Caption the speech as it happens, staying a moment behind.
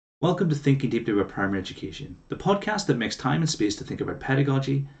Welcome to Thinking Deeply About Primary Education, the podcast that makes time and space to think about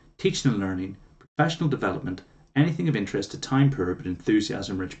pedagogy, teaching and learning, professional development, anything of interest to time-poor but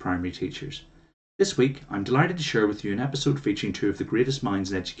enthusiasm-rich primary teachers. This week, I'm delighted to share with you an episode featuring two of the greatest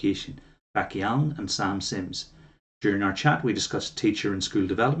minds in education, Becky Allen and Sam Sims. During our chat, we discussed teacher and school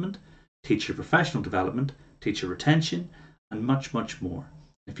development, teacher professional development, teacher retention, and much, much more.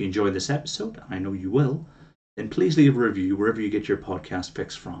 If you enjoyed this episode, I know you will, then please leave a review wherever you get your podcast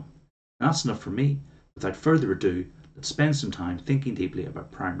fix from. And that's enough for me. Without further ado, let's spend some time thinking deeply about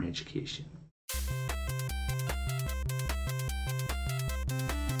primary education.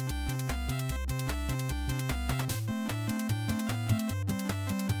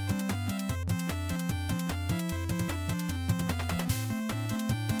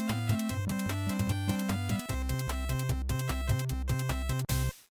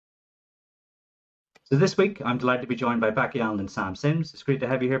 So this week, I'm delighted to be joined by Becky Allen and Sam Sims. It's great to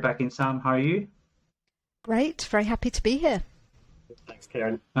have you here, Becky and Sam. How are you? Great. Very happy to be here. Thanks,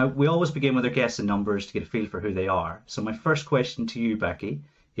 Karen. We always begin with our guests and numbers to get a feel for who they are. So my first question to you, Becky,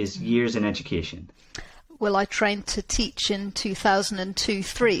 is years in education. Well, I trained to teach in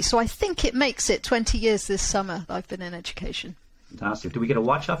 2002-03, so I think it makes it 20 years this summer that I've been in education. Fantastic. Do we get a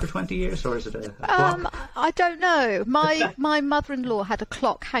watch after 20 years, or is it a clock? I don't know. My mother-in-law had a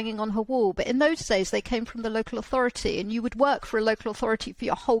clock hanging on her wall, but in those days they came from the local authority, and you would work for a local authority for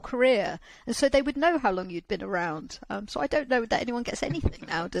your whole career, and so they would know how long you'd been around. So I don't know that anyone gets anything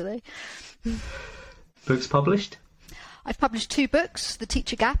now, do they? Books published? I've published 2 books, The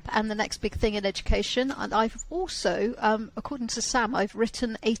Teacher Gap and The Next Big Thing in Education, and I've also, according to Sam, I've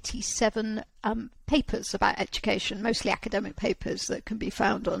written 87 papers about education, mostly academic papers that can be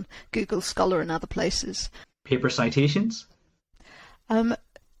found on Google Scholar and other places. Paper citations?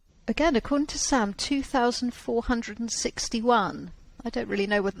 Again, according to Sam, 2,461. I don't really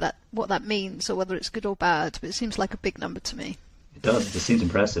know what that means or whether it's good or bad, but it seems like a big number to me. It does. It seems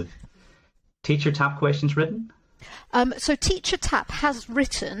impressive. Teacher tap questions written? So Teacher Tap has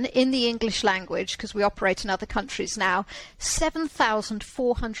written in the English language, because we operate in other countries now,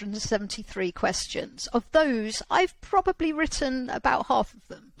 7,473 questions. Of those, I've probably written about half of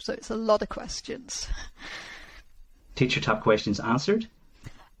them, so it's a lot of questions. Teacher Tap questions answered?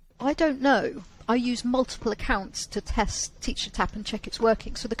 I don't know. I use multiple accounts to test Teacher Tap and check it's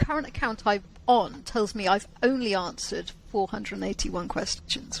working. So the current account I'm on tells me I've only answered 481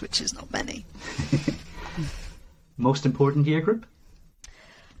 questions, which is not many. Most important year group?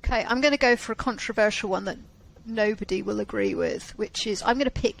 Okay, I'm going to go for a controversial one that nobody will agree with, which is I'm going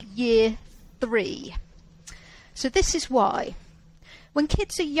to pick year 3. So this is why. When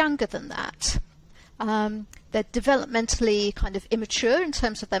kids are younger than that, they're developmentally kind of immature in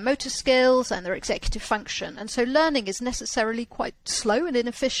terms of their motor skills and their executive function, and so learning is necessarily quite slow and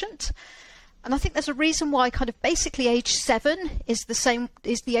inefficient. And I think there's a reason why kind of basically age 7 is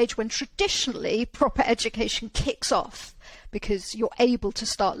the age when traditionally proper education kicks off, because you're able to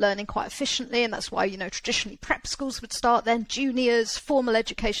start learning quite efficiently, and that's why, traditionally prep schools would start then, juniors, formal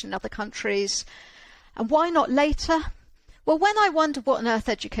education in other countries. And why not later? Well, when I wonder what on earth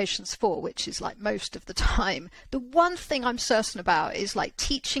education's for, which is like most of the time, the one thing I'm certain about is like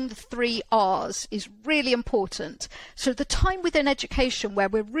teaching the 3 R's is really important. So the time within education where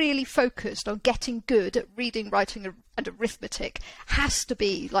we're really focused on getting good at reading, writing and arithmetic has to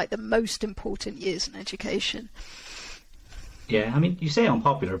be like the most important years in education. Yeah, I mean, you say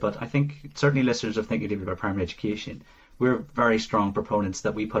unpopular, but I think certainly listeners of Thinking Deeply About Primary Education, we're very strong proponents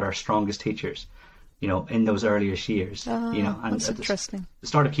that we put our strongest teachers in those earliest years, and that's interesting. The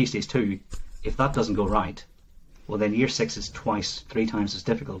start of Key Stage 2, if that doesn't go right, well, then year 6 is 3 times as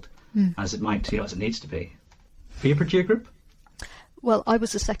difficult as it might, as it needs to be. Favourite year group? Well, I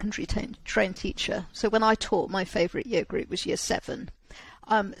was a secondary trained teacher, so when I taught, my favourite year group was year 7.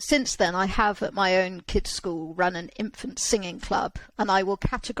 Since then, I have at my own kids' school run an infant singing club, and I will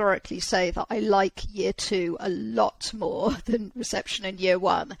categorically say that I like year 2 a lot more than reception in year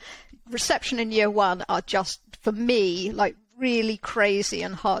 1. Reception in year 1 are just, for me, like really crazy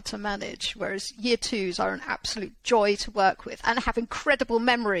and hard to manage, whereas year 2s are an absolute joy to work with and have incredible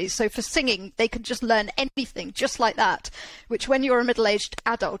memories. So for singing, they can just learn anything just like that, which when you're a middle-aged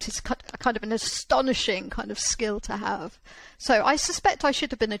adult is kind of an astonishing kind of skill to have. So I suspect I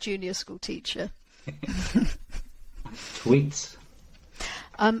should have been a junior school teacher. Tweets.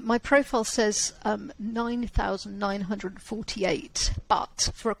 My profile says 9,948, but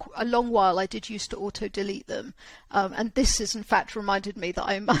for a long while I did used to auto-delete them. And this has in fact reminded me that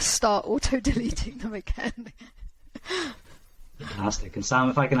I must start auto-deleting them again. Fantastic. And Sam,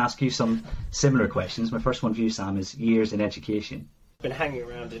 if I can ask you some similar questions. My first one for you, Sam, is years in education. Been hanging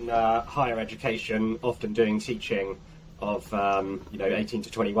around in higher education, often doing teaching of 18 to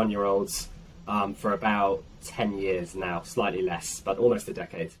 21-year-olds for about 10 years now, slightly less, but almost a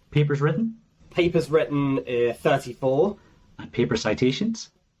decade. Papers written? Papers written 34. And paper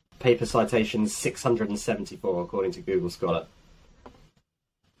citations? Paper citations 674, according to Google Scholar.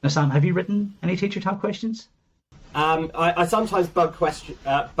 Now, Sam, have you written any Teacher Tap questions? I sometimes bug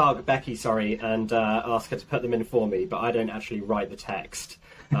Becky, and ask her to put them in for me, but I don't actually write the text.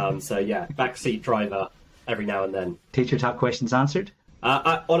 So yeah, backseat driver every now and then. Teacher Tap questions answered?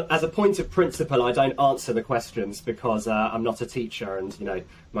 As a point of principle, I don't answer the questions because I'm not a teacher, and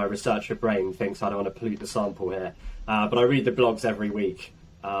my researcher brain thinks I don't want to pollute the sample here. But I read the blogs every week,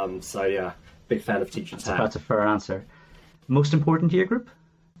 so yeah, big fan of Teacher Tap. That's a fair answer. Most important year group?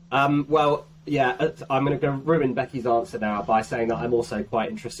 Well, yeah, I'm going to ruin Becky's answer now by saying that I'm also quite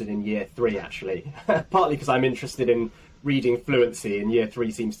interested in year 3, actually. Partly because I'm interested in reading fluency, and year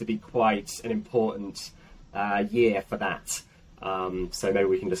 3 seems to be quite an important year for that. So maybe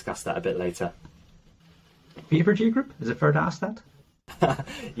we can discuss that a bit later. Favourite year group? Is it fair to ask that?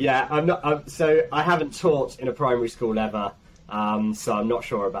 Yeah, I'm not. So I haven't taught in a primary school ever, so I'm not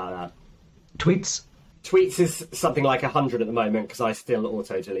sure about that. Tweets? Tweets is something like 100 at the moment because I still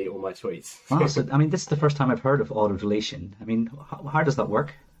auto-delete all my tweets. Wow, so, this is the first time I've heard of auto-deletion. How does that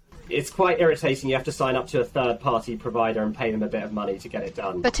work? It's quite irritating. You have to sign up to a third-party provider and pay them a bit of money to get it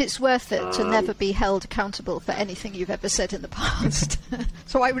done. But it's worth it to never be held accountable for anything you've ever said in the past.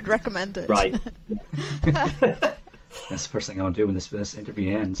 So I would recommend it. Right. That's the first thing I want to do when this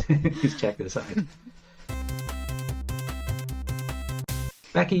interview ends, is check this out.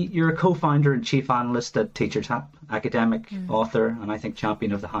 Becky, you're a co-founder and chief analyst at Teacher Tap, academic, author, and I think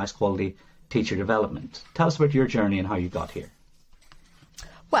champion of the highest quality teacher development. Tell us about your journey and how you got here.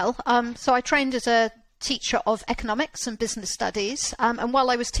 Well, so I trained as a teacher of economics and business studies, and while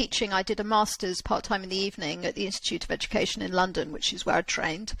I was teaching, I did a master's part-time in the evening at the Institute of Education in London, which is where I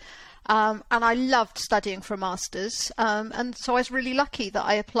trained. And I loved studying for a master's, and so I was really lucky that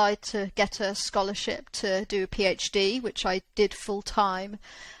I applied to get a scholarship to do a PhD, which I did full-time.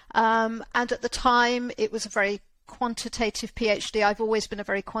 And at the time, it was a very quantitative PhD. I've always been a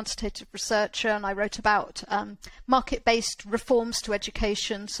very quantitative researcher, and I wrote about market-based reforms to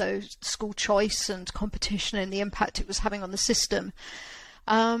education, so school choice and competition and the impact it was having on the system.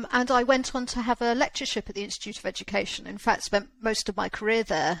 And I went on to have a lectureship at the Institute of Education. In fact, spent most of my career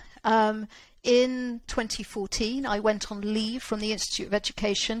there. In 2014, I went on leave from the Institute of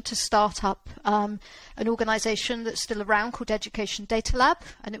Education to start up an organisation that's still around called Education Data Lab,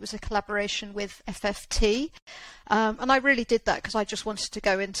 and it was a collaboration with FFT. And I really did that because I just wanted to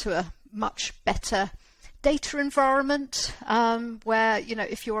go into a much better data environment where,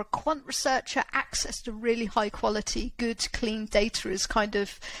 if you're a quant researcher, access to really high quality, good, clean data is kind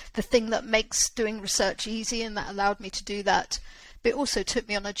of the thing that makes doing research easy, and that allowed me to do that. But it also took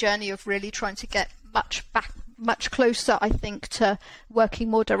me on a journey of really trying to get much closer, I think, to working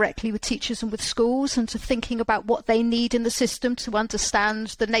more directly with teachers and with schools, and to thinking about what they need in the system to understand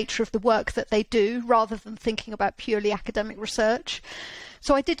the nature of the work that they do, rather than thinking about purely academic research.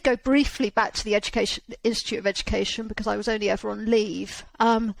 So I did go briefly back to the Institute of Education because I was only ever on leave.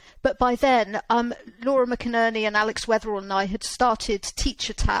 But by then, Laura McInerney and Alex Wetherall and I had started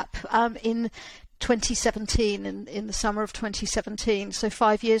Teacher Tap in 2017, in the summer of 2017, so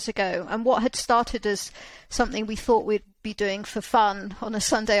 5 years ago. And what had started as something we thought we'd be doing for fun on a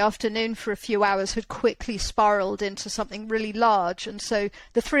Sunday afternoon for a few hours had quickly spiraled into something really large. And so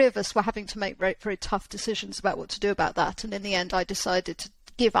the three of us were having to make very, very tough decisions about what to do about that. And in the end, I decided to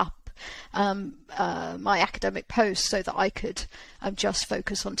give up my academic post so that I could just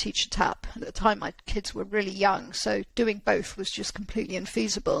focus on Teacher Tap. At the time, my kids were really young, so doing both was just completely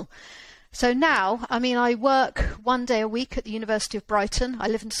infeasible. So now, I work 1 day a week at the University of Brighton. I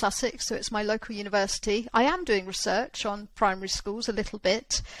live in Sussex, so it's my local university. I am doing research on primary schools a little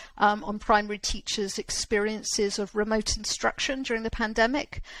bit, on primary teachers' experiences of remote instruction during the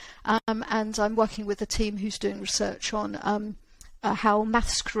pandemic. And I'm working with a team who's doing research on how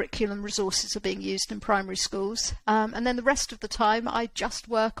maths curriculum resources are being used in primary schools. And then the rest of the time, I just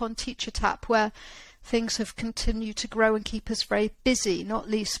work on Teacher Tap, where things have continued to grow and keep us very busy, not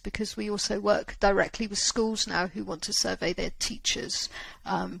least because we also work directly with schools now who want to survey their teachers,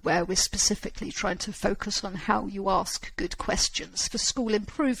 where we're specifically trying to focus on how you ask good questions for school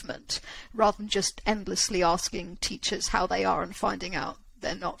improvement, rather than just endlessly asking teachers how they are and finding out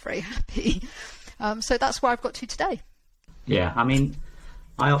they're not very happy. So that's where I've got to today. Yeah,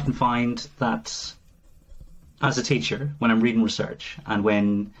 I often find that as a teacher, when I'm reading research and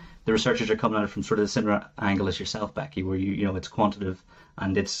when the researchers are coming at it from sort of the similar angle as yourself, Becky, where you know it's quantitative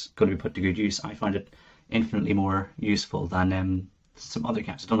and it's going to be put to good use. I find it infinitely more useful than some other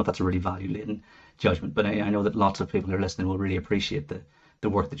camps. I don't know if that's a really value-laden judgment, but I know that lots of people who are listening will really appreciate the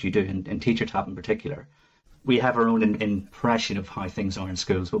work that you do, and TeacherTapp in particular. We have our own impression of how things are in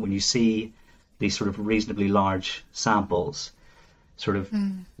schools, but when you see these sort of reasonably large samples sort of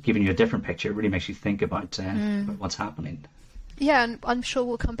giving you a different picture, it really makes you think about what's happening. Yeah, and I'm sure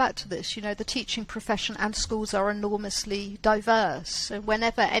we'll come back to this. You know, the teaching profession and schools are enormously diverse. And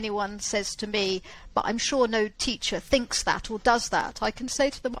whenever anyone says to me, but I'm sure no teacher thinks that or does that, I can say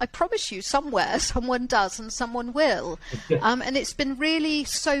to them, I promise you somewhere someone does and someone will. And it's been really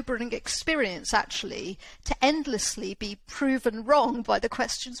sobering experience, actually, to endlessly be proven wrong by the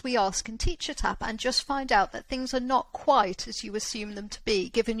questions we ask in TeacherTapp and just find out that things are not quite as you assume them to be,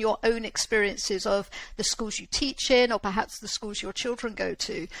 given your own experiences of the schools you teach in or perhaps the schools your children go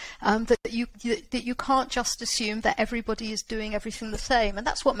to, that you can't just assume that everybody is doing everything the same. And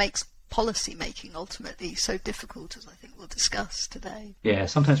that's what makes policy making ultimately so difficult, as I think we'll discuss today. Yeah,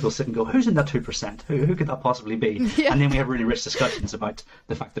 sometimes we'll sit and go, who's in that 2%? Who could that possibly be? Yeah. And then we have really rich discussions about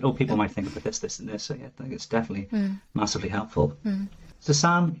the fact that, people might think about this, and this. So yeah, I think it's definitely massively helpful. So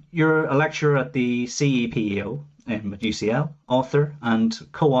Sam, you're a lecturer at the CEPEO at UCL, author and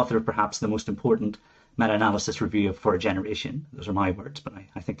co-author of perhaps the most important meta-analysis review for a generation. Those are my words, but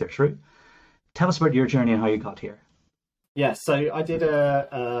I think they're true. Tell us about your journey and how you got here. Yeah, so I did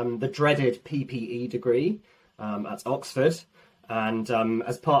the dreaded PPE degree at Oxford, and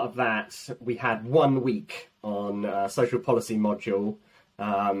as part of that, we had 1 week on a social policy module,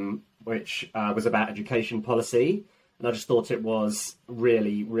 which was about education policy, and I just thought it was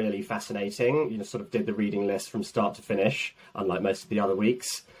really, really fascinating. You know, sort of did the reading list from start to finish, unlike most of the other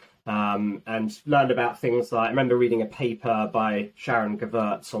weeks. And learned about things like, I remember reading a paper by Sharon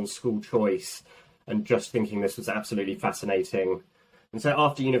Gevirtz on school choice and just thinking this was absolutely fascinating. And so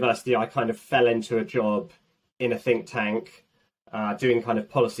after university, I kind of fell into a job in a think tank, doing kind of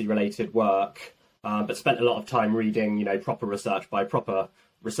policy related work, but spent a lot of time reading, you know, proper research by proper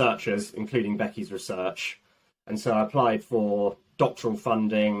researchers, including Becky's research. And so I applied for doctoral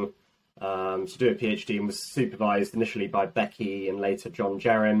funding to do a PhD and was supervised initially by Becky and later John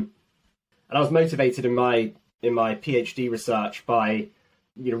Jerram. And I was motivated in my PhD research by,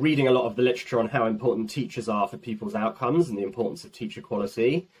 you know, reading a lot of the literature on how important teachers are for people's outcomes and the importance of teacher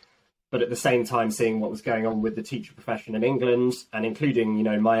quality, but at the same time seeing what was going on with the teacher profession in England, and including, you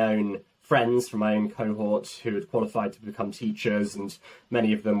know, my own friends from my own cohort who had qualified to become teachers, and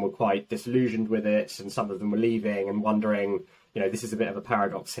many of them were quite disillusioned with it, and some of them were leaving and wondering, you know, this is a bit of a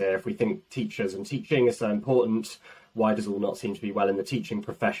paradox here. If we think teachers and teaching is so important, why does all not seem to be well in the teaching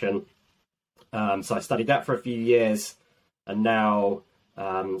profession? So I studied that for a few years, and now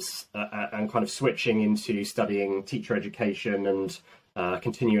I'm kind of switching into studying teacher education and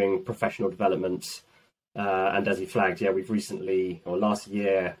continuing professional development. And as he flagged, we've recently, or last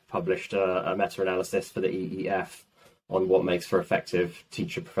year, published a meta-analysis for the EEF on what makes for effective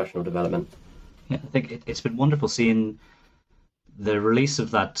teacher professional development. Yeah, I think it's been wonderful seeing the release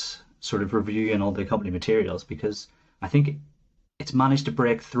of that sort of review and all the accompanying materials, because I think it's managed to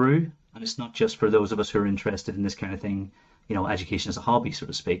break through, and it's not just for those of us who are interested in this kind of thing, you know, education as a hobby, so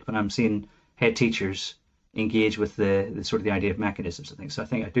to speak, but I'm seeing head teachers engage with the sort of the idea of mechanisms and things. So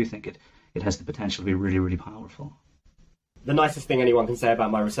I do think it has the potential to be really, really powerful. The nicest thing anyone can say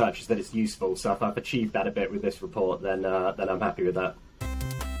about my research is that it's useful. So if I've achieved that a bit with this report, then I'm happy with that.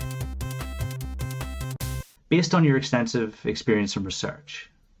 Based on your extensive experience in research,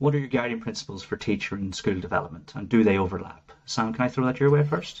 what are your guiding principles for teacher and school development, and do they overlap? Sam, can I throw that your way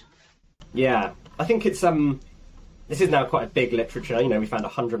first? Yeah, I think it's this is now quite a big literature. You know, we found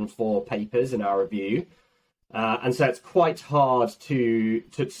 104 papers in our review. And so it's quite hard to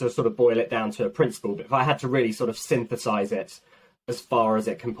sort of boil it down to a principle. But if I had to really sort of synthesize it as far as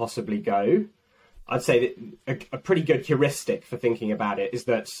it can possibly go, I'd say that a pretty good heuristic for thinking about it is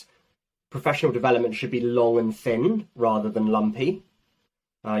that professional development should be long and thin rather than lumpy.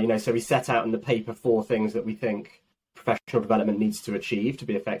 You know, so we set out in the paper 4 things that we think professional development needs to achieve to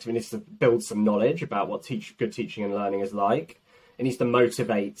be effective. It needs to build some knowledge about what good teaching and learning is like. It needs to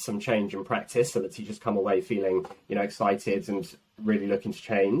motivate some change in practice so that teachers come away feeling, you know, excited and really looking to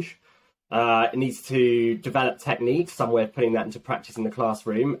change. It needs to develop techniques, some way of putting that into practice in the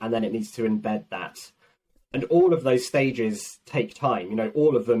classroom, and then it needs to embed that. And all of those stages take time. You know,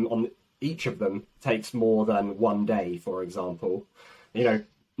 all of them, each of them takes more than 1 day, for example. You know,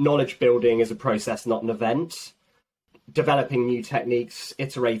 knowledge building is a process, not an event. Developing new techniques,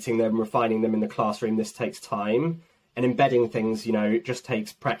 iterating them, refining them in the classroom, this takes time. And embedding things, just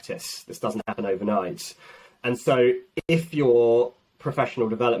takes practice. This doesn't happen overnight. And so if your professional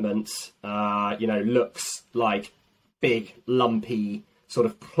development, looks like big, lumpy sort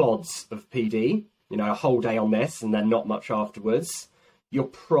of clods of PD, a whole day on this and then not much afterwards, you're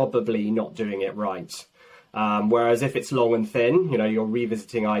probably not doing it right. Whereas if it's long and thin, you're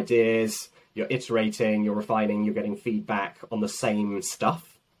revisiting ideas, you're iterating, you're refining, you're getting feedback on the same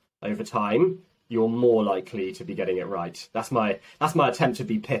stuff over time, you're more likely to be getting it right. That's my attempt to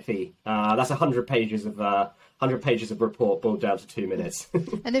be pithy. That's 100 pages of report boiled down to 2 minutes.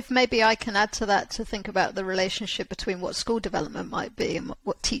 And if maybe I can add to that, to think about the relationship between what school development might be and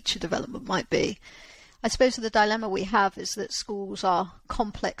what teacher development might be. I suppose the dilemma we have is that schools are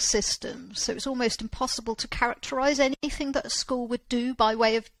complex systems, so it's almost impossible to characterise anything that a school would do by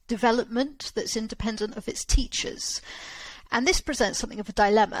way of development that's independent of its teachers. And this presents something of a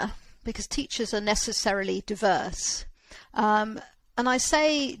dilemma, because teachers are necessarily diverse. And I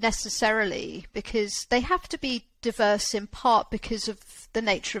say necessarily because they have to be diverse in part because of the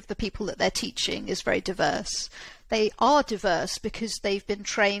nature of the people that they're teaching is very diverse. They are diverse because they've been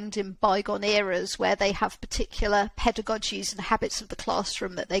trained in bygone eras where they have particular pedagogies and habits of the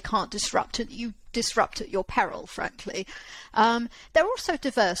classroom that they can't disrupt, and you disrupt at your peril, frankly. They're also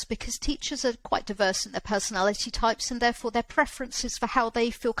diverse because teachers are quite diverse in their personality types and therefore their preferences for how they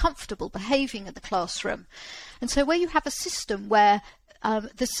feel comfortable behaving in the classroom. And so where you have a system where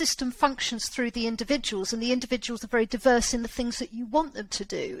the system functions through the individuals and the individuals are very diverse in the things that you want them to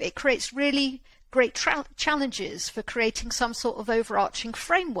do, it creates really great challenges for creating some sort of overarching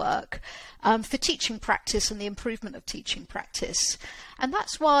framework for teaching practice and the improvement of teaching practice. And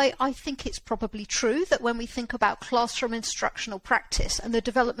that's why I think it's probably true that when we think about classroom instructional practice and the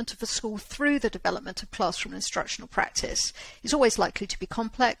development of a school through the development of classroom instructional practice, it's always likely to be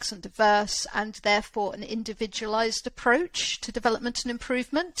complex and diverse and therefore an individualised approach to development and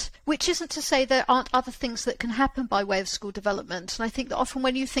improvement, which isn't to say there aren't other things that can happen by way of school development. And I think that often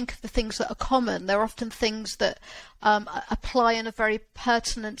when you think of the things that are common, there are often things that apply and are very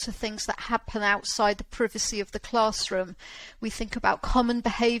pertinent to things that happen outside the privacy of the classroom. We think about common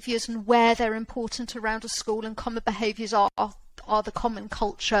behaviours and where they're important around a school, and common behaviours are the common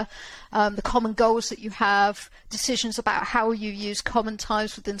culture, the common goals that you have, decisions about how you use common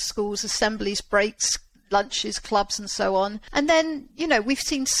times within schools, assemblies, breaks, lunches, clubs and so on. And then, we've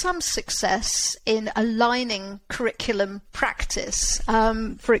seen some success in aligning curriculum practice,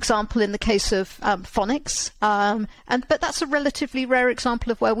 for example, in the case of phonics. But that's a relatively rare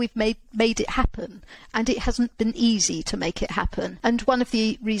example of where we've made it happen, and it hasn't been easy to make it happen. And one of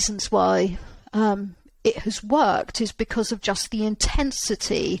the reasons why it has worked is because of just the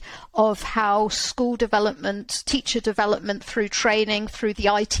intensity of how school development, teacher development through training, through the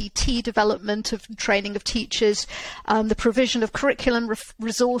ITT development of training of teachers, the provision of curriculum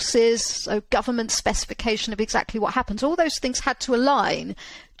resources, so government specification of exactly what happens, all those things had to align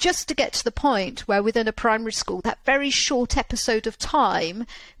just to get to the point where within a primary school, that very short episode of time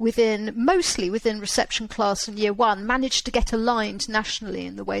mostly within reception class and year one, managed to get aligned nationally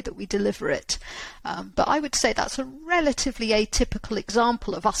in the way that we deliver it. But I would say that's a relatively atypical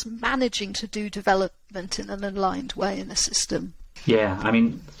example of us managing to do development in an aligned way in a system. Yeah,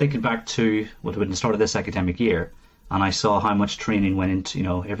 thinking back to when the start of this academic year, and I saw how much training went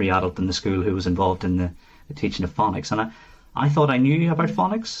into, every adult in the school who was involved in the teaching of phonics. And I thought I knew about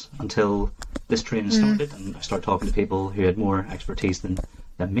phonics until this training started, and I started talking to people who had more expertise than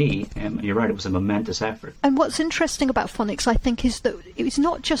me. And you're right, it was a momentous effort. And what's interesting about phonics, I think, is that it was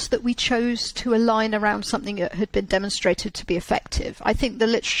not just that we chose to align around something that had been demonstrated to be effective. I think the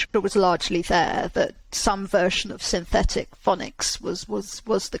literature was largely there that some version of synthetic phonics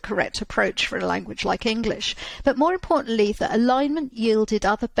was the correct approach for a language like English. But more importantly, the alignment yielded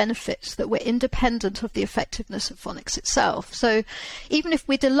other benefits that were independent of the effectiveness of phonics itself. So even if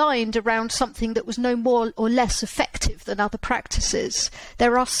we'd aligned around something that was no more or less effective than other practices,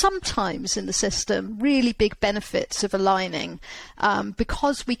 there are sometimes in the system really big benefits of aligning,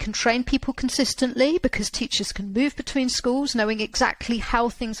 because we can train people consistently, because teachers can move between schools knowing exactly how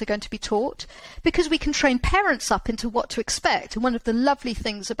things are going to be taught, because we can train parents up into what to expect. And one of the lovely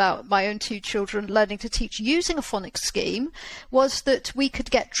things about my own two children learning to teach using a phonics scheme was that we could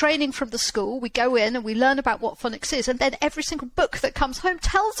get training from the school. We go in and we learn about what phonics is, and then every single book that comes home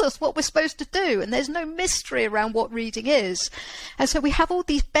tells us what we're supposed to do, and there's no mystery around what reading is. And so we have all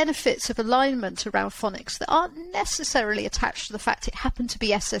these benefits of alignment around phonics that aren't necessarily attached to the fact it happened to be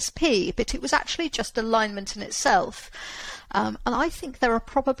SSP, but it was actually just alignment in itself. And I think there are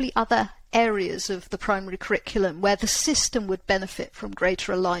probably other areas of the primary curriculum where the system would benefit from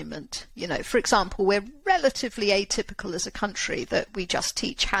greater alignment. You know, for example, we're relatively atypical as a country that we just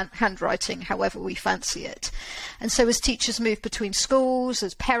teach handwriting however we fancy it. And so as teachers move between schools,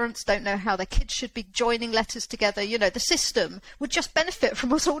 as parents don't know how their kids should be joining letters together, you know, the system would just benefit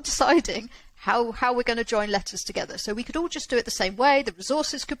from us all deciding how we're going to join letters together. So we could all just do it the same way, the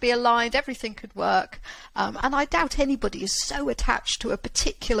resources could be aligned, everything could work. And I doubt anybody is so attached to a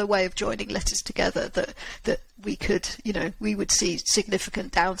particular way of joining letters together that we could, you know, we would see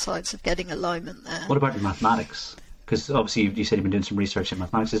significant downsides of getting alignment there. What about your mathematics? Because obviously you said you've been doing some research in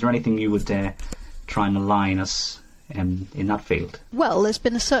mathematics. Is there anything you would try and align us in that field? Well, there's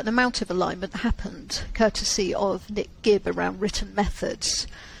been a certain amount of alignment happened, courtesy of Nick Gibb around written methods.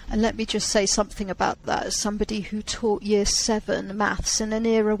 And let me just say something about that. As somebody who taught Year 7 maths in an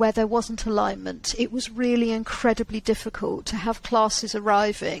era where there wasn't alignment, it was really incredibly difficult to have classes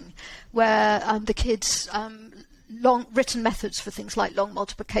arriving where the kids' long written methods for things like long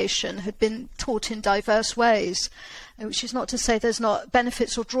multiplication had been taught in diverse ways, which is not to say there's not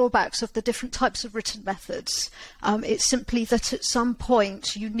benefits or drawbacks of the different types of written methods. It's simply that at some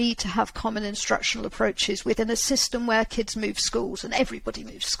point you need to have common instructional approaches within a system where kids move schools, and everybody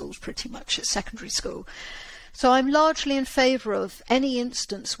moves schools pretty much at secondary school. So I'm largely in favour of any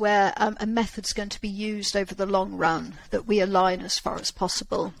instance where a method's going to be used over the long run, that we align as far as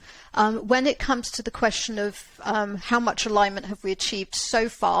possible. When it comes to the question of how much alignment have we achieved so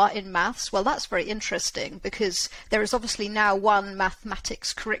far in maths, well, that's very interesting because there is obviously now one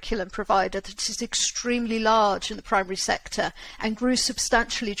mathematics curriculum provider that is extremely large in the primary sector and grew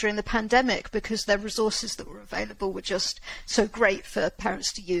substantially during the pandemic because their resources that were available were just so great for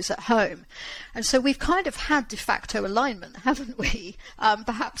parents to use at home. And so we've kind of had de facto alignment, haven't we?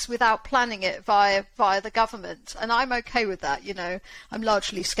 Perhaps without planning it via the government. And I'm okay with that, you know. I'm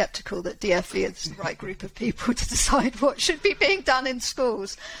largely sceptical that DFE is the right group of people to decide what should be being done in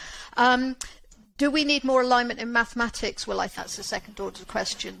schools. Do we need more alignment in mathematics? Well, I think that's a second order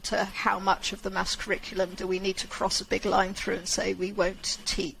question to how much of the maths curriculum do we need to cross a big line through and say we won't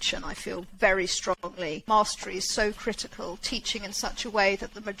teach. And I feel very strongly mastery is so critical, teaching in such a way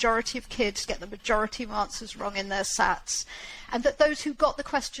that the majority of kids get the majority of answers wrong in their SATs, and that those who got the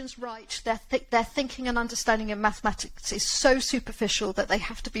questions right, their thinking and understanding in mathematics is so superficial that they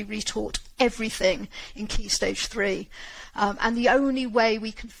have to be retaught everything in Key Stage 3. And the only way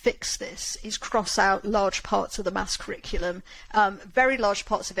we can fix this is cross out large parts of the maths curriculum, very large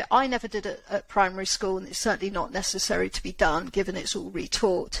parts of it. I never did it at primary school, and it's certainly not necessary to be done, given it's all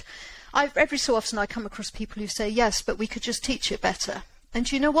retaught. Every so often I come across people who say, yes, but we could just teach it better.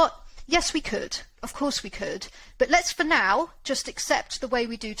 And you know what? Yes, we could. Of course we could. But let's, for now, just accept the way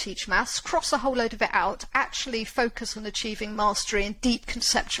we do teach maths, cross a whole load of it out, actually focus on achieving mastery and deep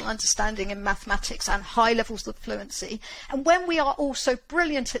conceptual understanding in mathematics and high levels of fluency. And when we are all so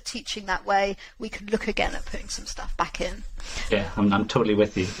brilliant at teaching that way, we could look again at putting some stuff back in. Yeah, I'm totally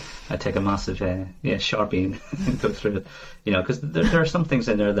with you. I take a massive Sharpie and go through it. You know, because there are some things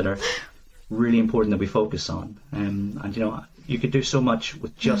in there that are really important that we focus on. And, you know, you could do so much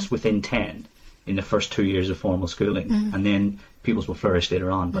with just within 10 in the first 2 years of formal schooling, and then pupils will flourish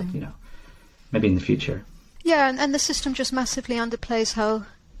later on, but, you know, maybe in the future. Yeah, and the system just massively underplays how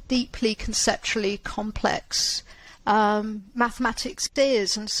deeply conceptually complex mathematics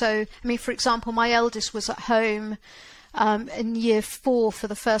is. And so, I mean, for example, my eldest was at home in Year 4 for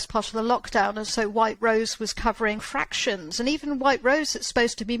the first part of the lockdown, and so White Rose was covering fractions, and even White Rose, that's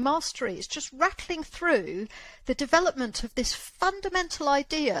supposed to be mastery, is just rattling through the development of this fundamental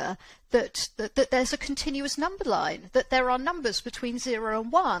idea that there's a continuous number line, that there are numbers between 0 and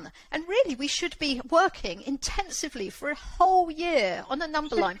 1, and really we should be working intensively for a whole year on a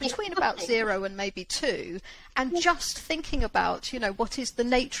number line between about 0 and maybe 2, and just thinking about, you know, what is the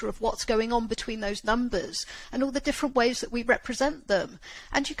nature of what's going on between those numbers and all the different ways that we represent them.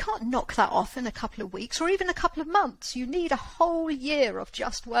 And you can't knock that off in a couple of weeks or even a couple of months. You need a whole year of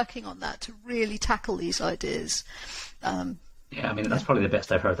just working on that to really tackle these ideas. Yeah, I mean, that's probably the best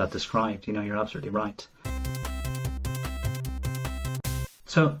I've heard that described. You know, you're absolutely right.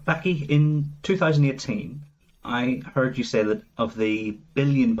 So, Becky, in 2018, I heard you say that of the £1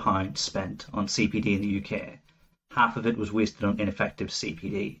 billion spent on CPD in the UK, half of it was wasted on ineffective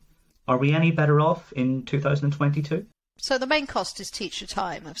CPD. Are we any better off in 2022? So the main cost is teacher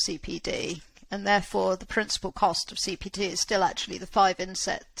time of CPD, and therefore the principal cost of CPD is still actually the 5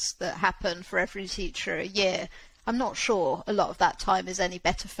 insets that happen for every teacher a year. I'm not sure a lot of that time is any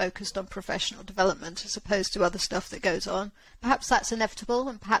better focused on professional development as opposed to other stuff that goes on. Perhaps that's inevitable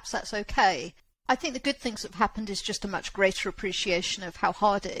and perhaps that's okay. I think the good things that have happened is just a much greater appreciation of how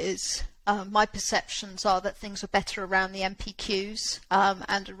hard it is. My perceptions are that things are better around the MPQs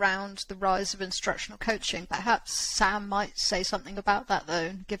and around the rise of instructional coaching. Perhaps Sam might say something about that, though,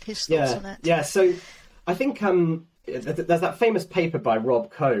 and give his thoughts on it. Yeah, so I think there's that famous paper by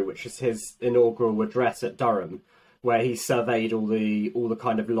Rob Coe, which is his inaugural address at Durham, where he surveyed all the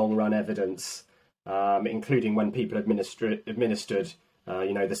kind of long-run evidence, including when people administered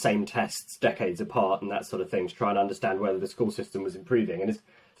the same tests decades apart and that sort of thing, to try and understand whether the school system was improving. And his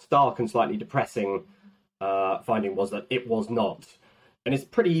stark and slightly depressing finding was that it was not. And it's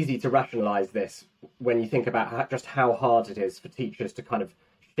pretty easy to rationalise this when you think about just how hard it is for teachers to kind of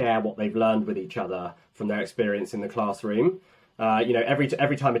share what they've learned with each other from their experience in the classroom. Every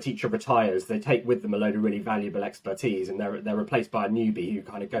time a teacher retires, they take with them a load of really valuable expertise, and they're replaced by a newbie who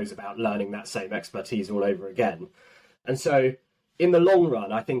kind of goes about learning that same expertise all over again. And so in the long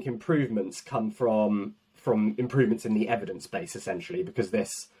run, I think improvements come from improvements in the evidence base, essentially, because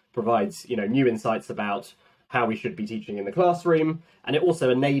this provides, new insights about how we should be teaching in the classroom, and it also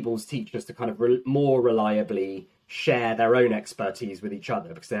enables teachers to kind of more reliably share their own expertise with each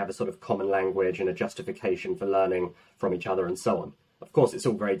other, because they have a sort of common language and a justification for learning from each other and so on. Of course, it's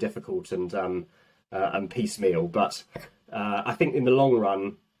all very difficult and piecemeal, but I think in the long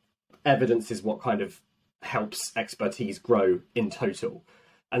run, evidence is what kind of helps expertise grow in total.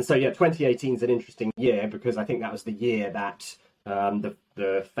 And so, 2018 is an interesting year, because I think that was the year that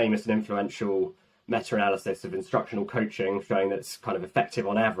the famous and influential meta-analysis of instructional coaching, showing that it's kind of effective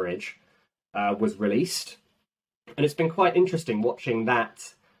on average, was released. And it's been quite interesting watching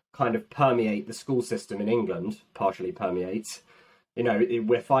that kind of permeate the school system in England, partially permeate.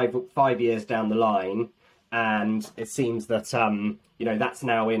 We're five years down the line, and it seems that that's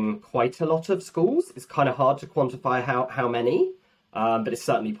now in quite a lot of schools. It's kind of hard to quantify how many, but it's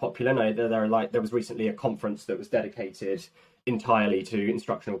certainly popular. There was recently a conference that was dedicated entirely to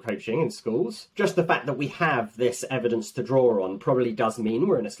instructional coaching in schools. Just the fact that we have this evidence to draw on probably does mean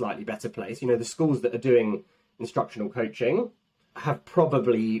we're in a slightly better place. The schools that are doing instructional coaching have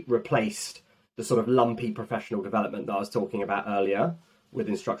probably replaced the sort of lumpy professional development that I was talking about earlier with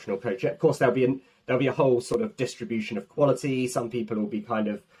instructional coaching. Of course, there'll be a whole sort of distribution of quality. Some people will be kind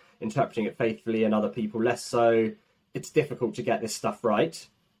of interpreting it faithfully and other people less so. It's difficult to get this stuff right.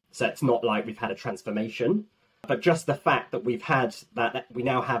 So it's not like we've had a transformation, but just the fact that we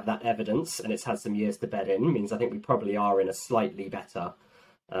now have that evidence, and it's had some years to bed in, means I think we probably are in a slightly better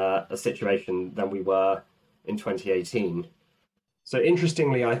a situation than we were in 2018. So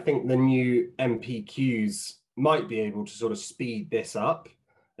interestingly, I think the new MPQs might be able to sort of speed this up.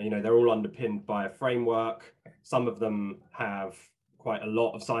 They're all underpinned by a framework. Some of them have quite a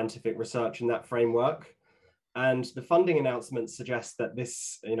lot of scientific research in that framework. And the funding announcements suggest that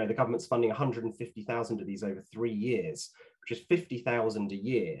the government's funding 150,000 of these over 3 years, which is 50,000 a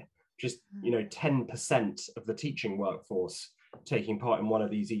year, which is, 10% of the teaching workforce taking part in one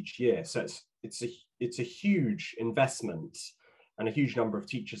of these each year. So it's a huge investment, and a huge number of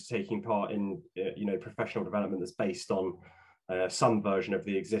teachers taking part in professional development that's based on some version of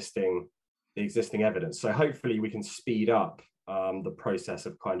the existing evidence. So hopefully we can speed up the process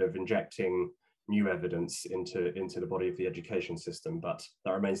of kind of injecting new evidence into the body of the education system, but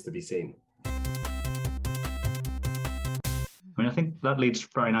that remains to be seen. I think that leads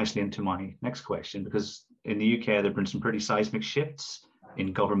very nicely into my next question, because in the UK there have been some pretty seismic shifts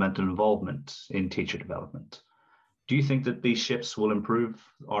in governmental involvement in teacher development. Do you think that these shifts will improve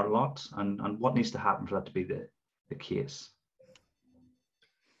our lot, and what needs to happen for that to be the case?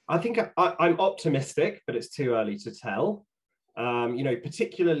 I think I'm optimistic, but it's too early to tell.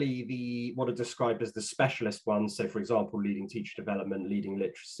 Particularly what are described as the specialist ones. So, for example, leading teacher development, leading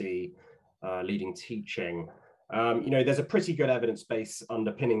literacy, leading teaching. There's a pretty good evidence base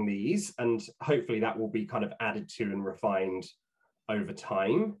underpinning these, and hopefully that will be kind of added to and refined over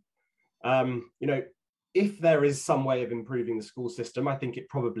time. If there is some way of improving the school system, I think it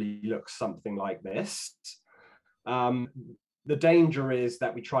probably looks something like this. The danger is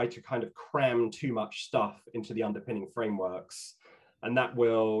that we try to kind of cram too much stuff into the underpinning frameworks, and that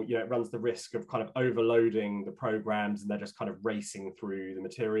will, it runs the risk of kind of overloading the programs and they're just kind of racing through the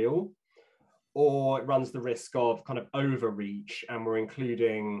material. Or it runs the risk of kind of overreach, and we're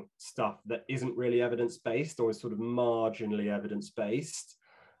including stuff that isn't really evidence-based or is sort of marginally evidence-based,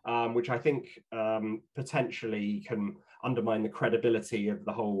 which I think potentially can undermine the credibility of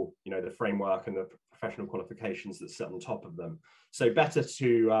the whole, the framework and the professional qualifications that sit on top of them. So better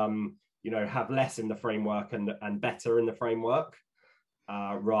to, have less in the framework and better in the framework,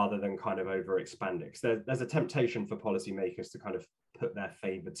 rather than kind of over expand it. Because there's a temptation for policymakers to kind of put their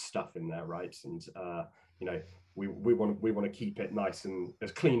favoured stuff in there, right? And we want to keep it nice and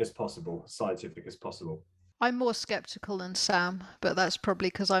as clean as possible, scientific as possible. I'm more skeptical than Sam, but that's probably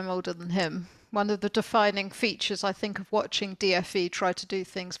because I'm older than him. One of the defining features, I think, of watching DFE try to do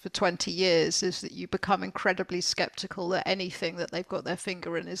things for 20 years is that you become incredibly skeptical that anything that they've got their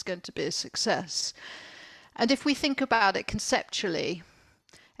finger in is going to be a success. And if we think about it conceptually,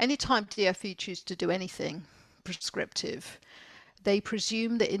 anytime DFE choose to do anything prescriptive, they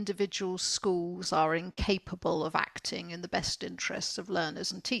presume that individual schools are incapable of acting in the best interests of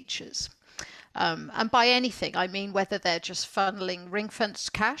learners and teachers. And by anything, I mean whether they're just funneling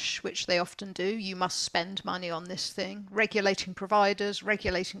ring-fenced cash, which they often do, you must spend money on this thing, regulating providers,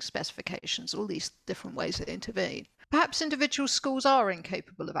 regulating specifications, all these different ways that intervene. Perhaps individual schools are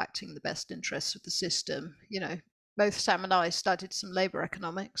incapable of acting in the best interests of the system. Both Sam and I studied some labour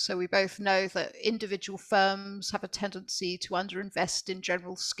economics, so we both know that individual firms have a tendency to underinvest in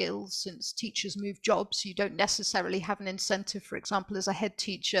general skills. Since teachers move jobs, you don't necessarily have an incentive, for example, as a head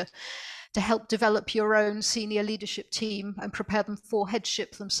teacher, to help develop your own senior leadership team and prepare them for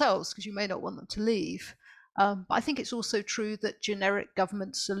headship themselves, because you may not want them to leave. But I think it's also true that generic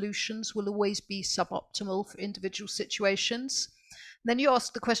government solutions will always be suboptimal for individual situations. Then you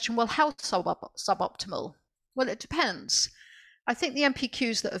ask the question, well, how suboptimal? Well, it depends. I think the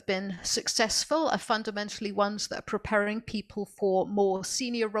MPQs that have been successful are fundamentally ones that are preparing people for more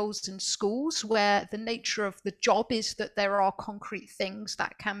senior roles in schools, where the nature of the job is that there are concrete things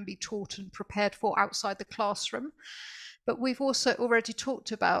that can be taught and prepared for outside the classroom. But we've also already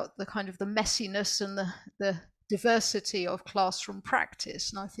talked about the kind of the messiness and the diversity of classroom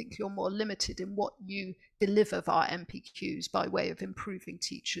practice. And I think you're more limited in what you deliver via MPQs by way of improving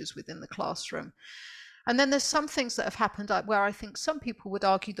teachers within the classroom. And then there's some things that have happened where I think some people would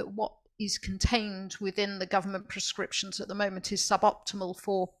argue that what is contained within the government prescriptions at the moment is suboptimal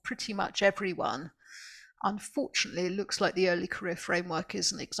for pretty much everyone. Unfortunately, it looks like the early career framework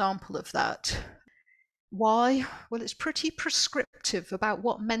is an example of that. Why? Well, it's pretty prescriptive about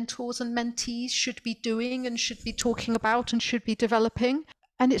what mentors and mentees should be doing and should be talking about and should be developing.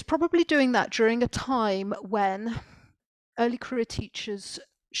 And it's probably doing that during a time when early career teachers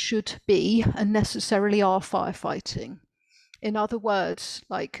should be and necessarily are firefighting. In other words,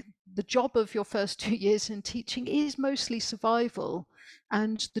 like the job of your first 2 years in teaching is mostly survival,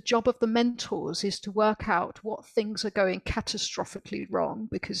 and the job of the mentors is to work out what things are going catastrophically wrong,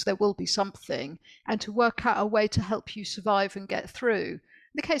 because there will be something, and to work out a way to help you survive and get through. In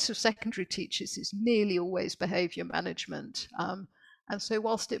the case of secondary teachers, it's nearly always behaviour management. And so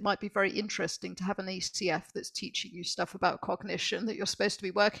whilst it might be very interesting to have an ECF that's teaching you stuff about cognition that you're supposed to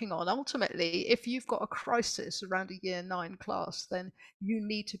be working on, ultimately, if you've got a crisis around a year 9 class, then you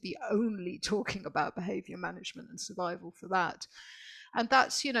need to be only talking about behaviour management and survival for that. And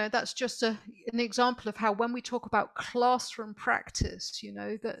that's, that's just an example of how when we talk about classroom practice,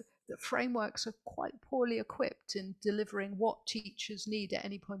 that frameworks are quite poorly equipped in delivering what teachers need at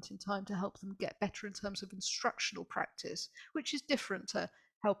any point in time to help them get better in terms of instructional practice, which is different to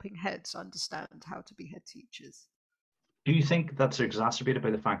helping heads understand how to be head teachers. Do you think that's exacerbated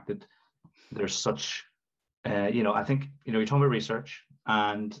by the fact that there's such, I think, you're talking about research,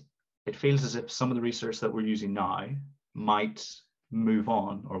 and it feels as if some of the research that we're using now might move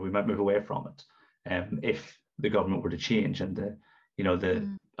on, or we might move away from it if the government were to change and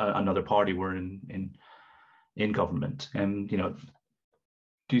another party were in government. And do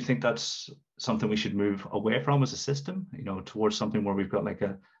you think that's something we should move away from as a system, towards something where we've got like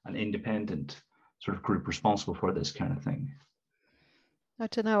an independent sort of group responsible for this kind of thing? I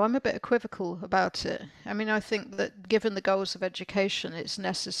don't know. I'm a bit equivocal about it. I mean, I think that given the goals of education, it's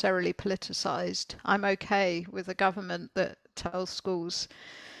necessarily politicized. I'm okay with a government that tells schools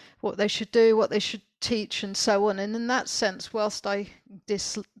what they should do, what they should teach, and so on. And in that sense, whilst I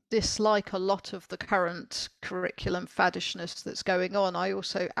dislike a lot of the current curriculum faddishness that's going on, I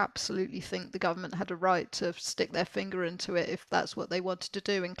also absolutely think the government had a right to stick their finger into it if that's what they wanted to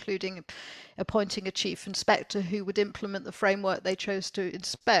do, including appointing a chief inspector who would implement the framework they chose to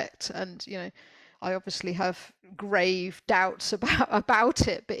inspect. And, I obviously have grave doubts about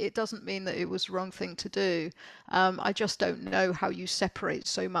it, but it doesn't mean that it was the wrong thing to do. I just don't know how you separate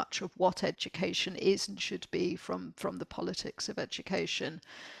so much of what education is and should be from the politics of education.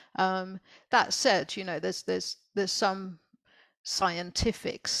 That said, there's some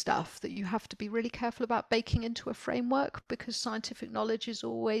scientific stuff that you have to be really careful about baking into a framework, because scientific knowledge is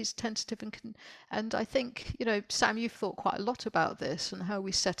always tentative and I think, Sam, you've thought quite a lot about this and how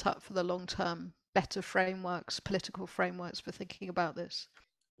we set up for the long term better frameworks, political frameworks for thinking about this.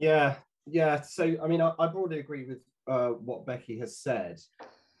 Yeah. So, I mean, I broadly agree what Becky has said,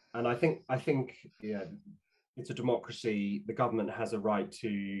 and I think yeah, it's a democracy. The government has a right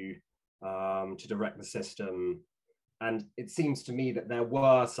to direct the system, and it seems to me that there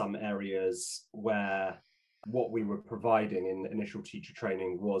were some areas where what we were providing in initial teacher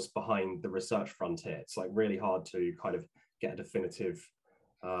training was behind the research frontier. It's like really hard to kind of get a definitive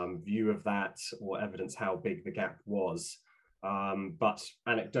view of that or evidence how big the gap was. But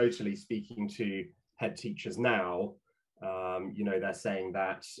anecdotally speaking to head teachers now, they're saying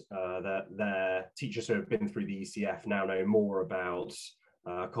that their teachers who have been through the ECF now know more about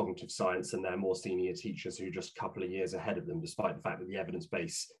cognitive science and they're more senior teachers who are just a couple of years ahead of them, despite the fact that the evidence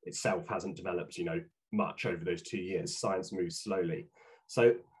base itself hasn't developed, much over those 2 years. Science moves slowly.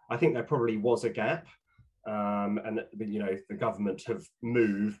 So I think there probably was a gap. And the government have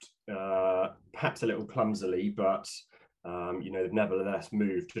moved, perhaps a little clumsily, but they've nevertheless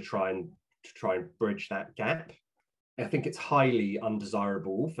moved to try and bridge that gap. I think it's highly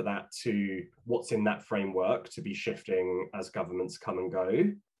undesirable for what's in that framework to be shifting as governments come and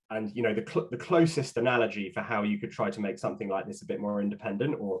go. And the closest analogy for how you could try to make something like this a bit more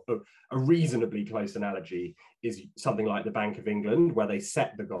independent, or a reasonably close analogy, is something like the Bank of England, where they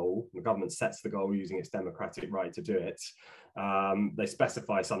set the goal. The government sets the goal using its democratic right to do it. They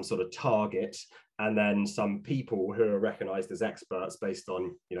specify some sort of target, and then some people who are recognised as experts based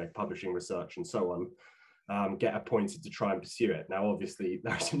on publishing research and so on get appointed to try and pursue it. Now, obviously,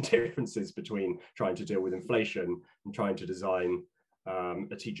 there are some differences between trying to deal with inflation and trying to design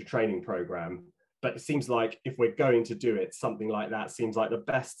a teacher training program, but it seems like if we're going to do it, something like that seems like the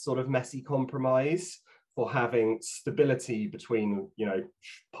best sort of messy compromise for having stability between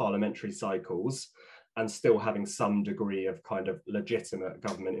parliamentary cycles and still having some degree of kind of legitimate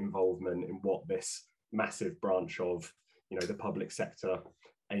government involvement in what this massive branch of the public sector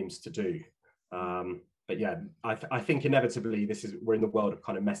aims to do. But yeah, I think inevitably we're in the world of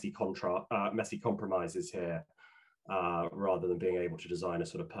kind of messy compromises here. Rather than being able to design a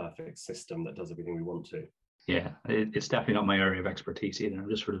sort of perfect system that does everything we want to. Yeah, it's definitely not my area of expertise either. I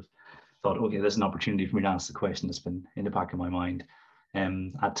just sort of thought, okay, there's an opportunity for me to ask the question that's been in the back of my mind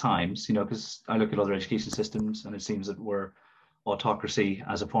at times, because I look at other education systems and it seems that where autocracy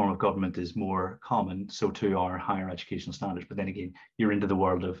as a form of government is more common, so too are higher educational standards. But then again, you're into the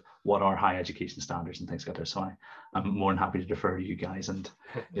world of what are high education standards and things like that. So I'm more than happy to defer to you guys. And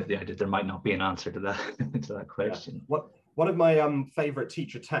the idea there might not be an answer to that to that question. Yeah. One of my favorite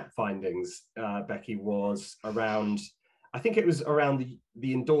teacher tech findings, Becky, was around, I think it was around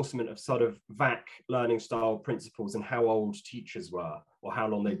the endorsement of sort of VAC learning style principles and how old teachers were or how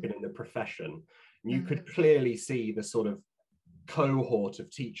long they'd been in the profession. And you could clearly see the sort of cohort of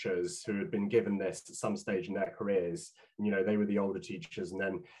teachers who had been given this at some stage in their careers. They were the older teachers, and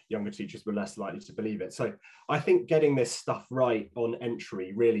then younger teachers were less likely to believe it. So I think getting this stuff right on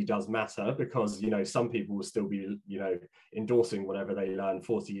entry really does matter, because some people will still be endorsing whatever they learn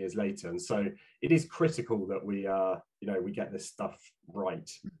 40 years later, and so it is critical that we get this stuff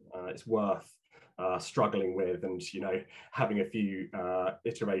right. It's worth struggling with, and having a few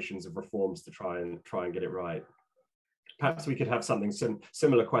iterations of reforms to try and get it right. Perhaps we could have something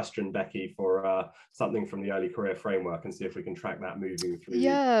similar question, Becky, for something from the early career framework, and see if we can track that moving through.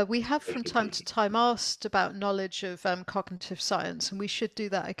 Yeah, we have from time to time asked about knowledge of cognitive science, and we should do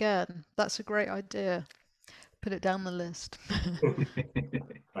that again. That's a great idea. Put it down the list.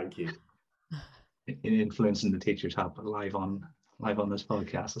 Thank you. Influencing the teachers have live on this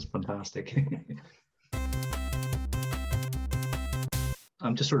podcast is fantastic.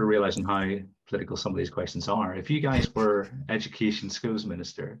 I'm just sort of realizing how political some of these questions are. If you guys were education schools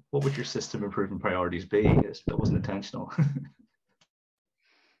minister, what would your system improvement priorities be? That wasn't intentional. Do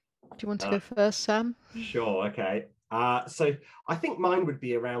you want to go first, Sam? Sure. Okay. So I think mine would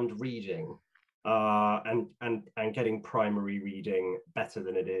be around reading and getting primary reading better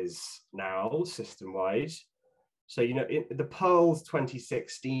than it is now, system-wide. So, in the Pearls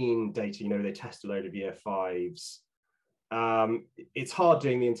 2016 data, they test a load of year fives. It's hard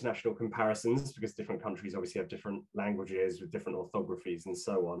doing the international comparisons because different countries obviously have different languages with different orthographies and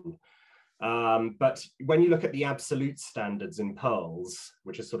so on. But when you look at the absolute standards in Pearls,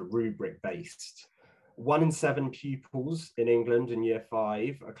 which is sort of rubric based, 1 in 7 pupils in England in year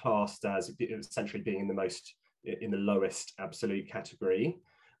 5 are classed as essentially being in the lowest absolute category,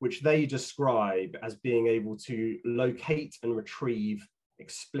 which they describe as being able to locate and retrieve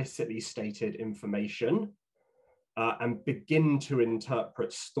explicitly stated information and begin to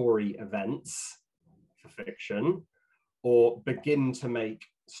interpret story events for fiction, or begin to make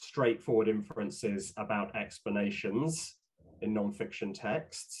straightforward inferences about explanations in non-fiction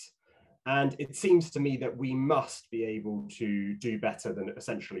texts, And it seems to me that we must be able to do better than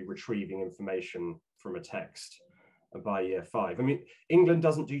essentially retrieving information from a text by year 5. I mean, England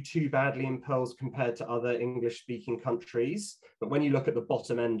doesn't do too badly in Pearls compared to other English-speaking countries, but when you look at the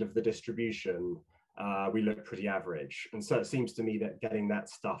bottom end of the distribution, we look pretty average. And so it seems to me that getting that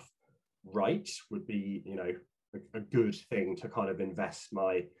stuff right would be, a good thing to kind of invest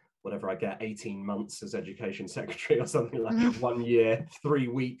my whatever I get, 18 months as education secretary or something like 1 year, 3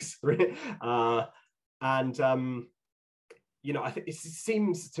 weeks. I think it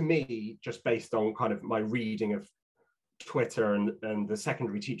seems to me, just based on kind of my reading of Twitter and the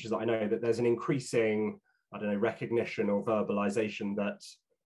secondary teachers that I know, that there's an increasing, recognition or verbalization that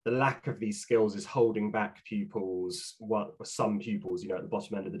the lack of these skills is holding back pupils, some pupils, at the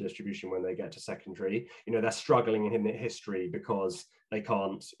bottom end of the distribution when they get to secondary. They're struggling in history because they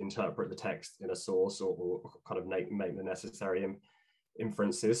can't interpret the text in a source or kind of make the necessary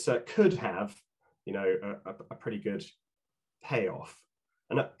inferences. So it could have, a pretty good payoff.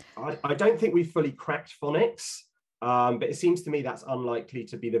 And I don't think we've fully cracked phonics. But it seems to me that's unlikely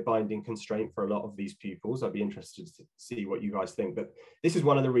to be the binding constraint for a lot of these pupils. I'd be interested to see what you guys think. But this is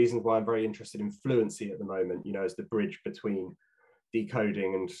one of the reasons why I'm very interested in fluency at the moment, as the bridge between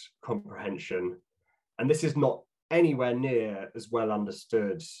decoding and comprehension. And this is not anywhere near as well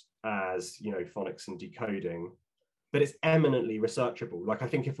understood as, phonics and decoding, but it's eminently researchable. Like, I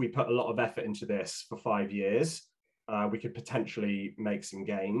think if we put a lot of effort into this for 5 years, we could potentially make some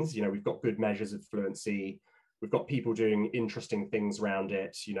gains. We've got good measures of fluency. We've got people doing interesting things around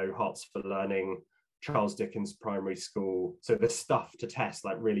it, Hearts for Learning, Charles Dickens Primary School. So there's stuff to test,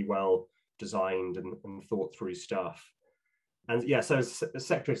 like really well designed and thought through stuff. And yeah, so as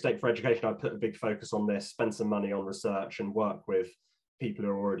Secretary of State for Education, I put a big focus on this, spend some money on research and work with people who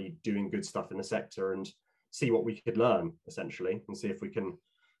are already doing good stuff in the sector and see what we could learn, essentially, and see if we can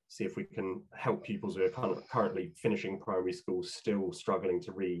help pupils who are currently finishing primary school, still struggling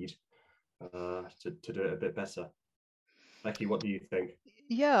to read, to do it a bit better. Becky, what do you think?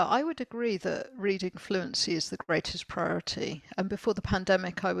 Yeah, I would agree that reading fluency is the greatest priority. And before the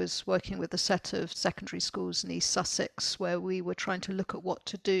pandemic, I was working with a set of secondary schools in East Sussex where we were trying to look at what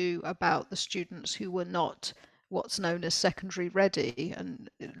to do about the students who were not what's known as secondary ready, and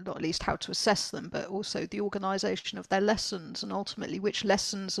not least how to assess them, but also the organisation of their lessons, and ultimately which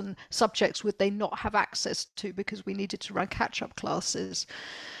lessons and subjects would they not have access to because we needed to run catch-up classes.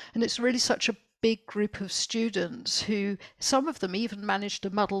 And it's really such a big group of students who, some of them even managed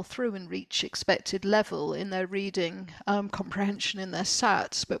to muddle through and reach expected level in their reading comprehension in their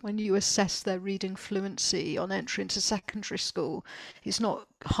SATs. But when you assess their reading fluency on entry into secondary school, it's not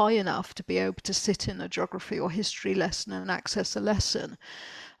high enough to be able to sit in a geography or history lesson and access a lesson.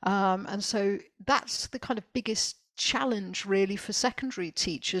 And so that's the kind of biggest challenge really for secondary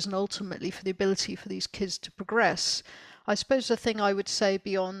teachers, and ultimately for the ability for these kids to progress. I suppose the thing I would say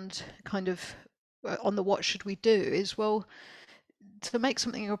beyond kind of on the what should we do is, well, to make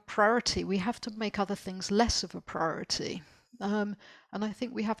something a priority, we have to make other things less of a priority. And I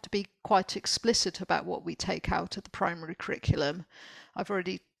think we have to be quite explicit about what we take out of the primary curriculum. I've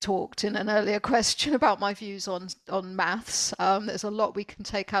already talked in an earlier question about my views on maths. There's a lot we can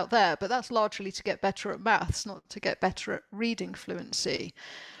take out there, but that's largely to get better at maths, not to get better at reading fluency.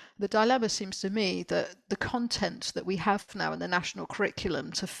 The dilemma seems to me that the content that we have now in the national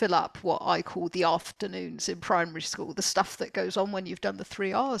curriculum to fill up what I call the afternoons in primary school, the stuff that goes on when you've done the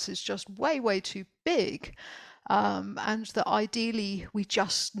 3 R's, is just way, way too big. And that ideally we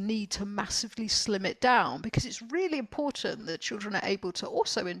just need to massively slim it down, because it's really important that children are able to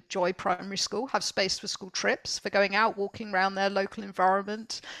also enjoy primary school, have space for school trips, for going out, walking around their local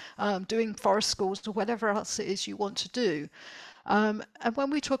environment, doing forest schools or whatever else it is you want to do. And when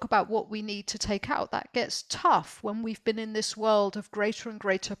we talk about what we need to take out, that gets tough when we've been in this world of greater and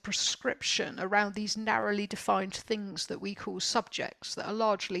greater prescription around these narrowly defined things that we call subjects, that are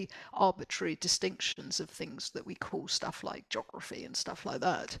largely arbitrary distinctions of things that we call stuff like geography and stuff like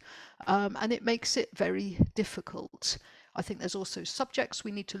that. And it makes it very difficult. I think there's also subjects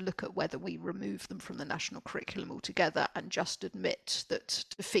we need to look at whether we remove them from the national curriculum altogether and just admit that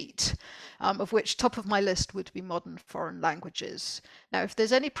defeat, of which top of my list would be modern foreign languages. Now, if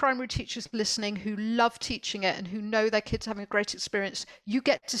there's any primary teachers listening who love teaching it and who know their kids having a great experience, you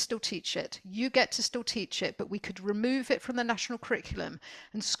get to still teach it. You get to still teach it, but we could remove it from the national curriculum.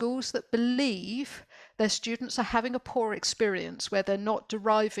 And schools that believe their students are having a poor experience where they're not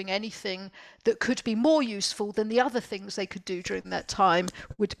deriving anything that could be more useful than the other things they could do during that time,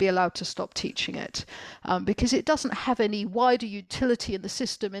 would be allowed to stop teaching it, because it doesn't have any wider utility in the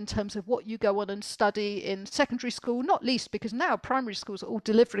system in terms of what you go on and study in secondary school, not least because now primary schools are all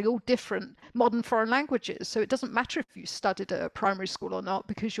delivering all different modern foreign languages. So it doesn't matter if you studied at a primary school or not,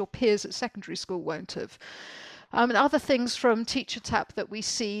 because your peers at secondary school won't have. And other things from TeacherTapp that we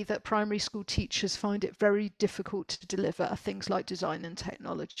see that primary school teachers find it very difficult to deliver are things like design and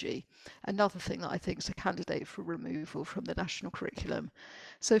technology. Another thing that I think is a candidate for removal from the national curriculum.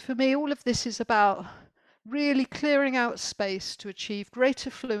 So for me, all of this is about really clearing out space to achieve greater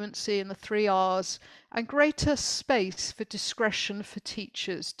fluency in the 3 R's and greater space for discretion for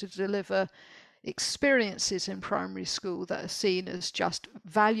teachers to deliver experiences in primary school that are seen as just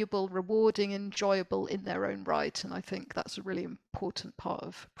valuable, rewarding, enjoyable in their own right. And I think that's a really important part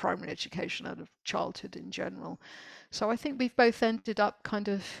of primary education and of childhood in general. So I think we've both ended up kind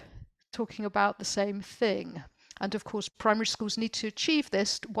of talking about the same thing. And of course, primary schools need to achieve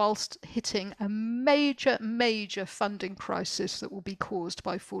this whilst hitting a major funding crisis that will be caused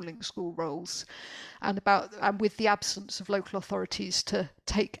by falling school rolls, and with the absence of local authorities to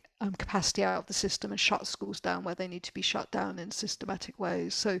take capacity out of the system and shut schools down where they need to be shut down in systematic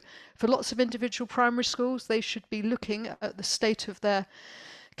ways. So for lots of individual primary schools, they should be looking at the state of their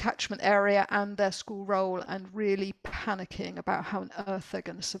catchment area and their school roll and really panicking about how on earth they're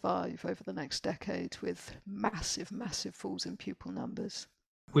going to survive over the next decade with massive falls in pupil numbers.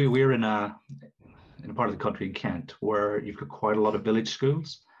 We're in a part of the country in Kent where you've got quite a lot of village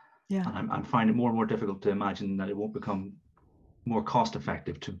schools. Yeah. And I'm finding it more and more difficult to imagine that it won't become more cost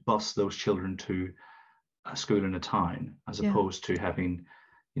effective to bus those children to a school in a town, as opposed to having,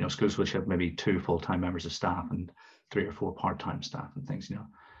 schools which have maybe 2 full-time members of staff and 3 or 4 part-time staff and things,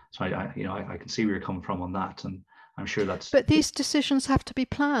 So I can see where you're coming from on that, and I'm sure that's. But these decisions have to be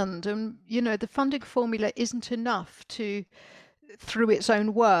planned, and the funding formula isn't enough to, through its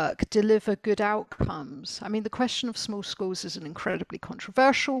own work, deliver good outcomes. I mean, the question of small schools is an incredibly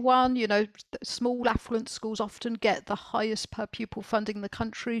controversial one. Small affluent schools often get the highest per pupil funding in the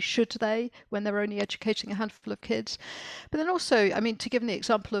country, should they, when they're only educating a handful of kids. But then also, I mean, to give the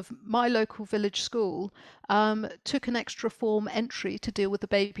example of my local village school, took an extra form entry to deal with the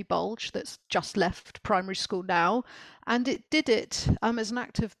baby bulge that's just left primary school now. And it did it as an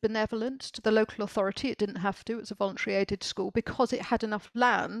act of benevolence to the local authority. It didn't have to. It was a voluntary aided school because it had enough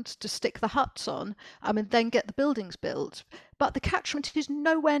land to stick the huts on and then get the buildings built. But the catchment is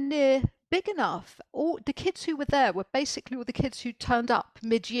nowhere near big enough. All the kids who were there were basically all the kids who turned up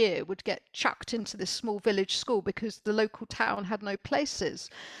mid-year would get chucked into this small village school because the local town had no places.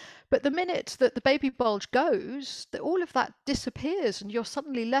 But the minute that the baby bulge goes, all of that disappears and you're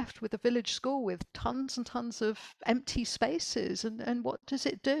suddenly left with a village school with tons and tons of empty spaces. And what does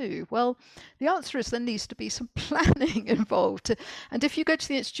it do? Well, the answer is there needs to be some planning involved. And if you go to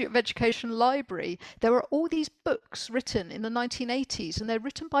the Institute of Education library, there are all these books written in the 1980s, and they're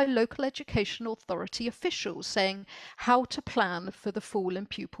written by local education authority officials saying how to plan for the fall in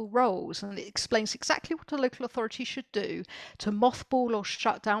pupil rolls. And it explains exactly what a local authority should do to mothball or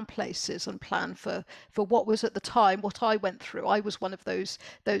shut down places and plan for what was at the time what I went through. I was one of those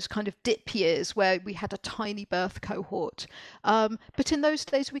kind of dip years where we had a tiny birth cohort. But in those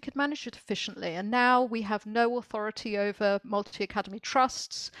days we could manage it efficiently. And now we have no authority over multi-academy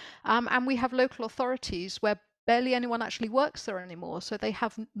trusts, and we have local authorities where barely anyone actually works there anymore. So they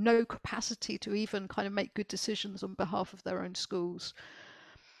have no capacity to even kind of make good decisions on behalf of their own schools.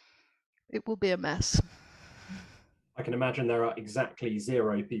 It will be a mess. I can imagine there are exactly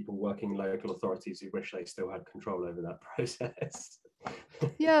 0 people working in local authorities who wish they still had control over that process.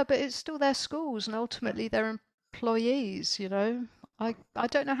 Yeah, but it's still their schools and ultimately their employees, I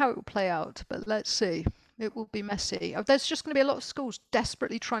don't know how it will play out, but let's see. It will be messy. There's just going to be a lot of schools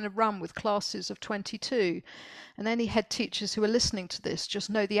desperately trying to run with classes of 22. And any head teachers who are listening to this just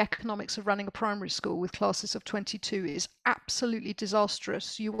know the economics of running a primary school with classes of 22 is absolutely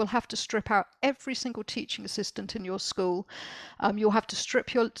disastrous. You will have to strip out every single teaching assistant in your school. You'll have to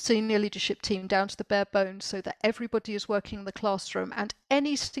strip your senior leadership team down to the bare bones so that everybody is working in the classroom, and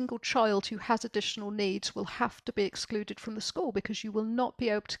any single child who has additional needs will have to be excluded from the school because you will not be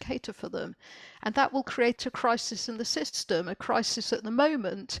able to cater for them. And that will create a crisis in the system. A crisis at the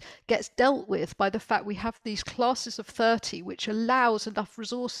moment gets dealt with by the fact we have these classes of 30, which allows enough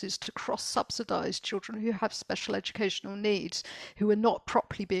resources to cross-subsidise children who have special educational needs, who are not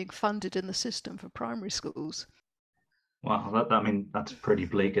properly being funded in the system for primary schools. Wow, that's pretty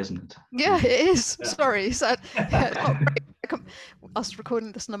bleak, isn't it? Yeah, it is. Yeah. Sorry, us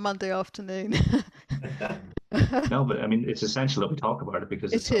recording this on a Monday afternoon. No, but I mean, it's essential that we talk about it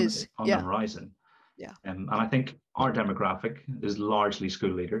because It it's is, on the yeah, horizon. yeah. And I think our demographic is largely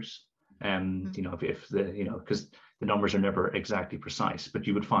school leaders. Mm. If the, because the numbers are never exactly precise, but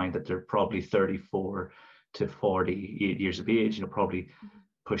you would find that they're probably 34 to 40 years of age, probably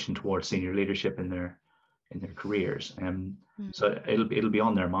pushing towards senior leadership in their careers. So it'll be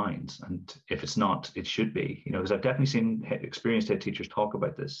on their minds. And if it's not, it should be, because I've definitely seen experienced head teachers talk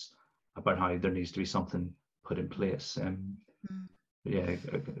about this, about how there needs to be something put in place. Yeah,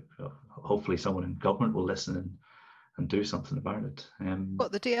 hopefully someone in government will listen and do something about it.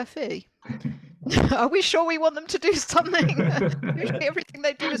 What, the DfE? Are we sure we want them to do something? Usually everything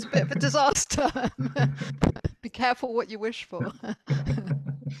they do is a bit of a disaster. Be careful what you wish for.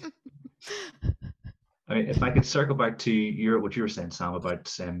 I mean, if I could circle back to what you were saying, Sam,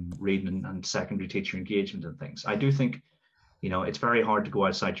 about reading and secondary teacher engagement and things, I do think, it's very hard to go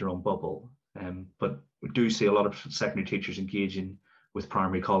outside your own bubble. But we do see a lot of secondary teachers engaging with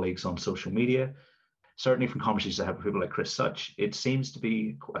primary colleagues on social media. Certainly from conversations I have with people like Chris Such, it seems to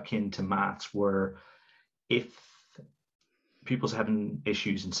be akin to maths, where if pupils are having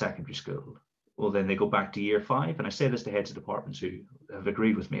issues in secondary school, well, then they go back to year 5. And I say this to heads of departments who have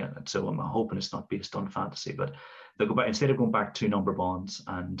agreed with me, and so I'm hoping it's not based on fantasy, but they'll go back, instead of going back to number bonds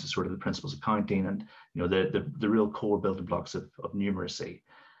and sort of the principles of counting and the real core building blocks of numeracy,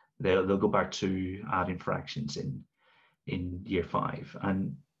 they'll go back to adding fractions in year 5.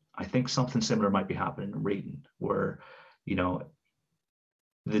 And I think something similar might be happening in reading, where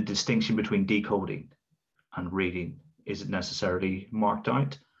the distinction between decoding and reading isn't necessarily marked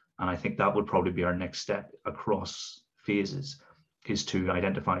out. And I think that would probably be our next step across phases, is to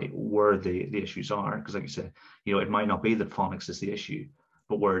identify where the issues are. Because like you said, it might not be that phonics is the issue,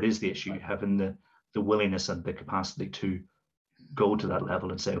 but where it is the issue, having the willingness and the capacity to go to that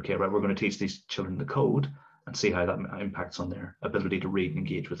level and say, okay, right, we're going to teach these children the code and see how that impacts on their ability to read and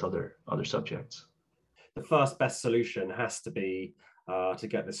engage with other subjects. The first best solution has to be to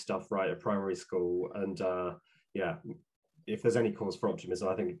get this stuff right at primary school. And if there's any cause for optimism,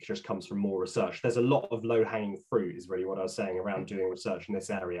 I think it just comes from more research. There's a lot of low-hanging fruit, is really what I was saying, around doing research in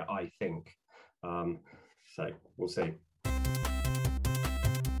this area, I think. So we'll see.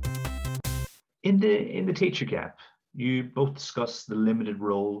 In the teacher gap, you both discussed the limited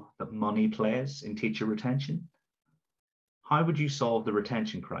role that money plays in teacher retention. How would you solve the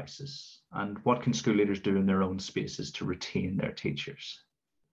retention crisis, and what can school leaders do in their own spaces to retain their teachers?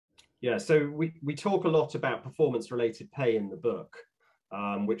 Yeah, so we talk a lot about performance-related pay in the book,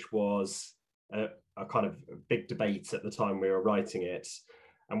 which was a kind of big debate at the time we were writing it.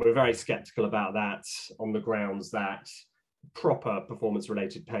 And we were very skeptical about that on the grounds that proper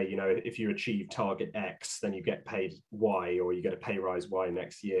performance-related pay, if you achieve target X, then you get paid Y, or you get a pay rise Y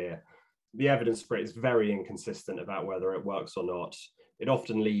next year. The evidence for it is very inconsistent about whether it works or not. It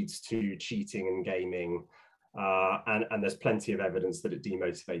often leads to cheating and gaming. And there's plenty of evidence that it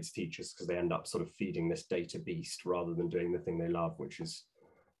demotivates teachers because they end up sort of feeding this data beast rather than doing the thing they love, which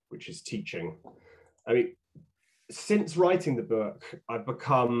is teaching. I mean, since writing the book, I've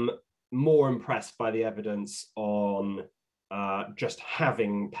become more impressed by the evidence on just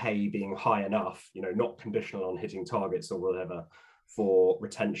having pay being high enough, not conditional on hitting targets or whatever, for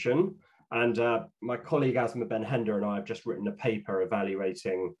retention. And my colleague Asma Ben-Hender and I have just written a paper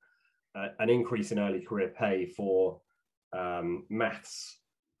evaluating an increase in early career pay for maths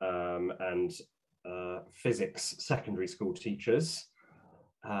and physics secondary school teachers,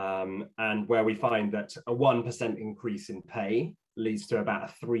 and where we find that a 1% increase in pay leads to about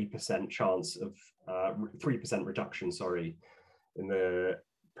a 3% chance of 3% reduction, in the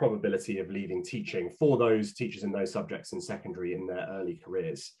probability of leaving teaching for those teachers in those subjects in secondary in their early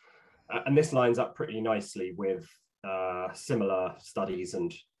careers. And this lines up pretty nicely with similar studies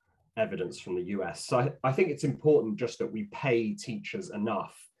and evidence from the US. So I think it's important just that we pay teachers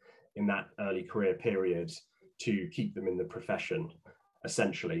enough in that early career period to keep them in the profession,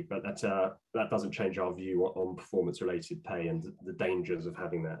 essentially. But that doesn't change our view on performance-related pay and the dangers of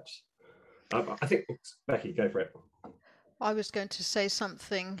having that. I think, Becky, go for it. I was going to say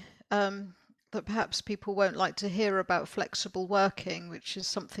something that perhaps people won't like to hear about flexible working, which is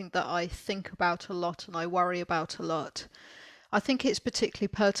something that I think about a lot and I worry about a lot. I think it's particularly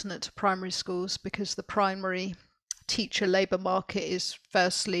pertinent to primary schools because the primary teacher labour market is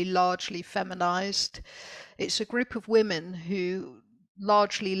firstly largely feminised. It's a group of women who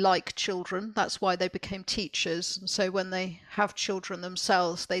largely like children. That's why they became teachers. And so when they have children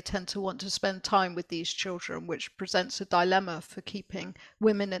themselves, they tend to want to spend time with these children, which presents a dilemma for keeping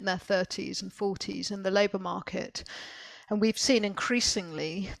women in their 30s and 40s in the labour market. And we've seen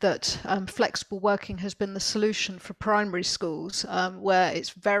increasingly that flexible working has been the solution for primary schools, where it's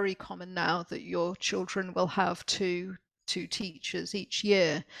very common now that your children will have two teachers each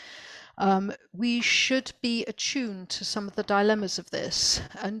year. We should be attuned to some of the dilemmas of this,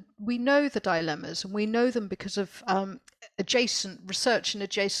 and we know the dilemmas, and we know them because of adjacent research in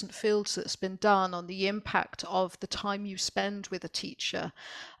adjacent fields that's been done on the impact of the time you spend with a teacher,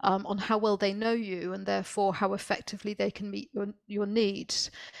 on how well they know you, and therefore how effectively they can meet your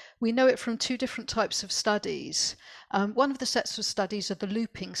needs. We know it from two different types of studies. One of the sets of studies are the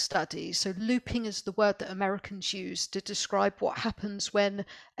looping studies. So looping is the word that Americans use to describe what happens when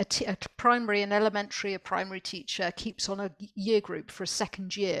a primary and elementary, a primary teacher keeps on a year group for a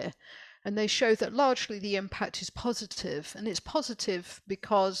second year. And they show that largely the impact is positive. And it's positive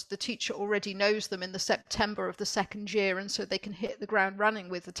because the teacher already knows them in the September of the second year, and so they can hit the ground running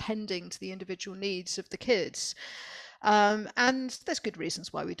with attending to the individual needs of the kids. And there's good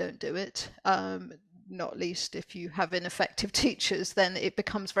reasons why we don't do it. Not least if you have ineffective teachers, then it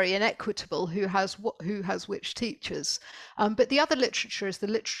becomes very inequitable who has which teachers. But the other literature is the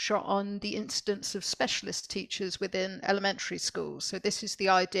literature on the incidence of specialist teachers within elementary schools. So this is the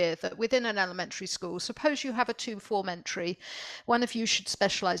idea that within an elementary school, suppose you have a 2-form entry, one of you should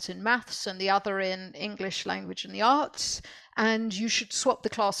specialise in maths and the other in English language and the arts, and you should swap the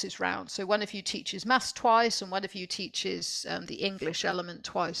classes round. So one of you teaches maths twice and one of you teaches the English element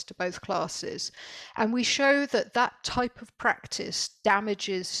twice to both classes. And we show that that type of practice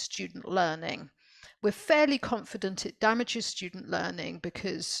damages student learning. We're fairly confident it damages student learning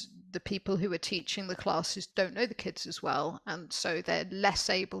because the people who are teaching the classes don't know the kids as well, and so they're less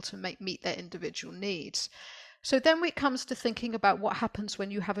able to meet their individual needs. So then it comes to thinking about what happens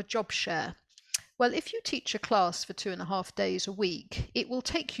when you have a job share. Well, if you teach a class for 2.5 days a week, it will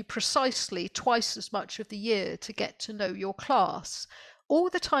take you precisely twice as much of the year to get to know your class. All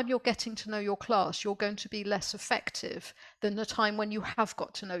the time you're getting to know your class, you're going to be less effective than the time when you have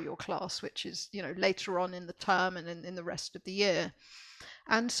got to know your class, which is, later on in the term and in the rest of the year.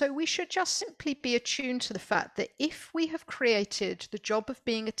 And so we should just simply be attuned to the fact that if we have created the job of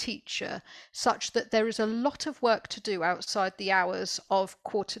being a teacher such that there is a lot of work to do outside the hours of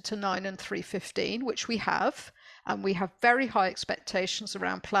 9:45 and 3:15, which we have, and we have very high expectations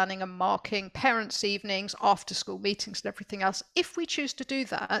around planning and marking, parents' evenings, after school meetings and everything else, if we choose to do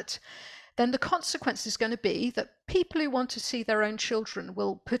that, then the consequence is going to be that people who want to see their own children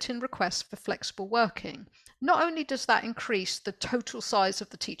will put in requests for flexible working. Not only does that increase the total size of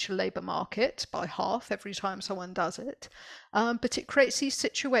the teacher labour market by half every time someone does it, but it creates these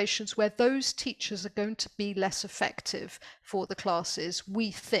situations where those teachers are going to be less effective for the classes, we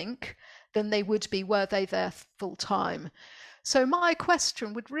think, than they would be were they there full time. So my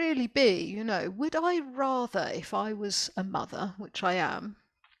question would really be, would I rather, if I was a mother, which I am,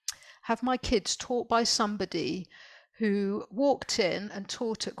 have my kids taught by somebody who walked in and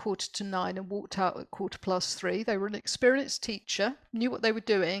taught at 9:15 and walked out at 3:15. They were an experienced teacher, knew what they were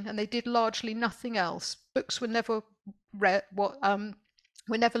doing, and they did largely nothing else. Books were never read,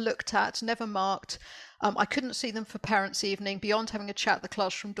 were never looked at, never marked. I couldn't see them for parents' evening beyond having a chat at the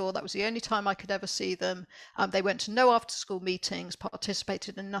classroom door. That was the only time I could ever see them. They went to no after-school meetings,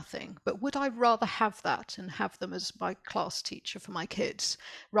 participated in nothing. But would I rather have that and have them as my class teacher for my kids,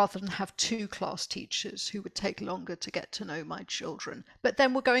 rather than have two class teachers who would take longer to get to know my children? But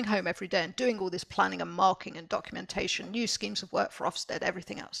then we're going home every day and doing all this planning and marking and documentation, new schemes of work for Ofsted,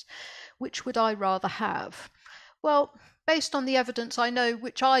 everything else. Which would I rather have? Well, based on the evidence, I know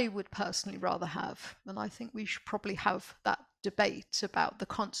which I would personally rather have. And I think we should probably have that debate about the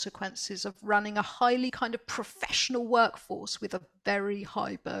consequences of running a highly kind of professional workforce with a very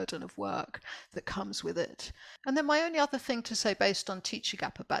high burden of work that comes with it. And then my only other thing to say based on Teacher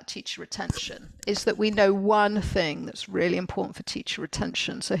Gap about teacher retention is that we know one thing that's really important for teacher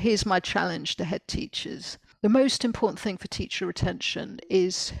retention. So here's my challenge to head teachers. The most important thing for teacher retention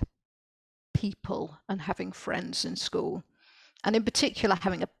is people and having friends in school, and in particular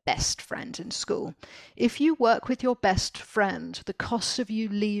having a best friend in school. If you work with your best friend, the costs of you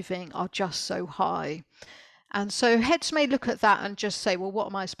leaving are just so high. And so heads may look at that and just say, well, what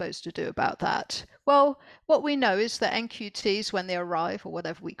am I supposed to do about that? Well, what we know is that NQTs, when they arrive, or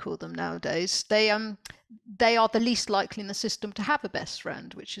whatever we call them nowadays, they are the least likely in the system to have a best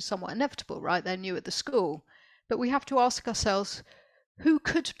friend, which is somewhat inevitable, right? They're new at the school. But we have to ask ourselves, who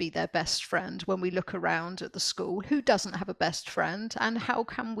could be their best friend when we look around at the school? Who doesn't have a best friend? And how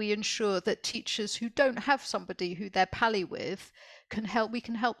can we ensure that teachers who don't have somebody who they're pally with we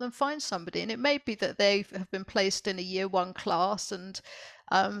can help them find somebody? And it may be that they have been placed in a year one class and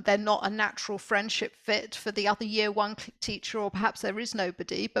They're not a natural friendship fit for the other year one teacher, or perhaps there is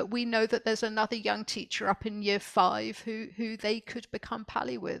nobody, but we know that there's another young teacher up in year 5 who they could become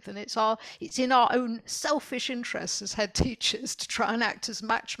pally with. And it's in our own selfish interests as head teachers to try and act as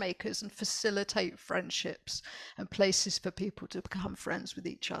matchmakers and facilitate friendships and places for people to become friends with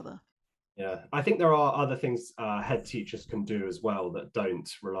each other. Yeah, I think there are other things head teachers can do as well that don't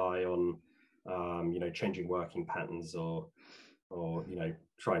rely on, changing working patterns or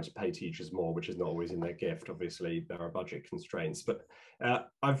trying to pay teachers more, which is not always in their gift. Obviously, there are budget constraints. But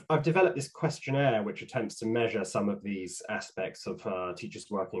I've developed this questionnaire which attempts to measure some of these aspects of teachers'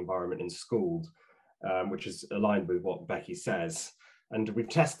 working environment in schools, which is aligned with what Becky says. And we've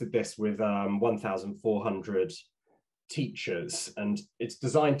tested this with 1,400 teachers, and it's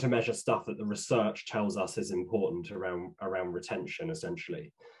designed to measure stuff that the research tells us is important around retention,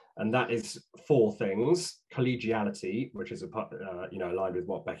 essentially. And that is 4 things: collegiality, which is aligned with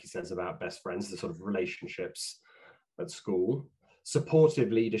what Becky says about best friends, the sort of relationships at school;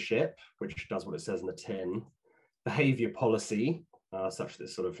 supportive leadership, which does what it says in the tin; behavior policy, such that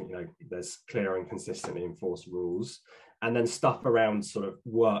sort of there's clear and consistently enforced rules; and then stuff around sort of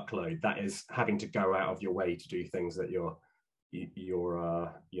workload, that is having to go out of your way to do things that your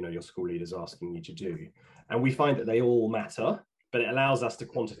school leader's asking you to do. And we find that they all matter, but it allows us to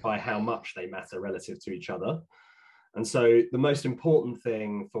quantify how much they matter relative to each other. And so the most important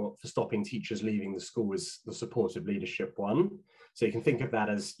thing for stopping teachers leaving the school is the supportive leadership one. So you can think of that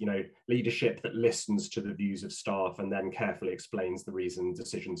as, leadership that listens to the views of staff and then carefully explains the reason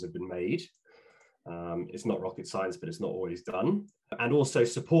decisions have been made. It's not rocket science, but it's not always done. And also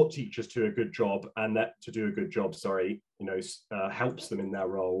support teachers to a good job, and that to do a good job, helps them in their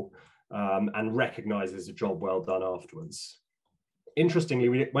role, and recognises a job well done afterwards.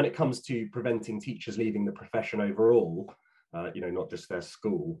 Interestingly, when it comes to preventing teachers leaving the profession overall, not just their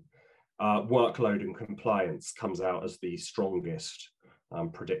school, workload and compliance comes out as the strongest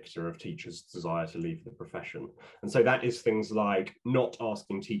predictor of teachers' desire to leave the profession. And so that is things like not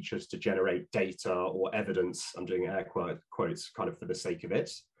asking teachers to generate data or evidence, I'm doing air quotes, kind of for the sake of it,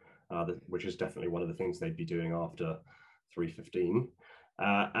 which is definitely one of the things they'd be doing after 3:15,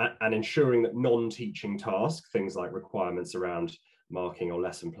 and ensuring that non-teaching tasks, things like requirements around marking or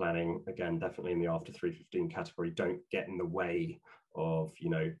lesson planning, again, definitely in the after 3:15 category, don't get in the way of,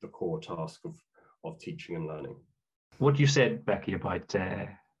 the core task of teaching and learning. What you said, Becky, about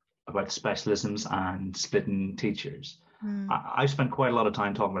specialisms and splitting teachers, I've spent quite a lot of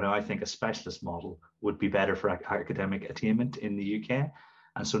time talking about how I think a specialist model would be better for academic attainment in the UK.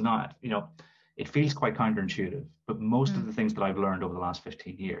 And so now, it feels quite counterintuitive, but most of the things that I've learned over the last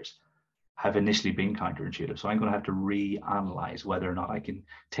 15 years have initially been counterintuitive. So I'm going to have to reanalyze whether or not I can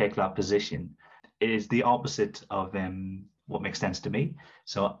take that position. It is the opposite of what makes sense to me.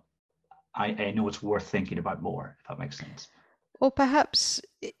 So I know it's worth thinking about more, if that makes sense. Or perhaps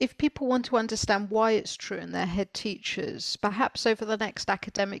if people want to understand why it's true in their head teachers, perhaps over the next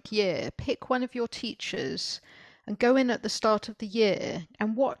academic year, pick one of your teachers and go in at the start of the year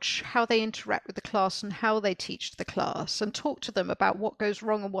and watch how they interact with the class and how they teach the class, and talk to them about what goes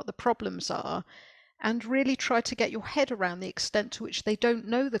wrong and what the problems are, and really try to get your head around the extent to which they don't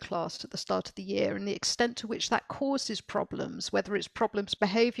know the class at the start of the year, and the extent to which that causes problems, whether it's problems,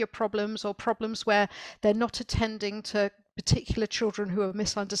 behaviour problems, or problems where they're not attending to particular children who are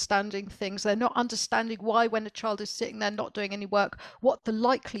misunderstanding things. They're not understanding why, when a child is sitting there not doing any work, what the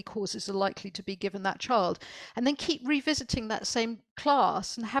likely causes are likely to be given that child. And then keep revisiting that same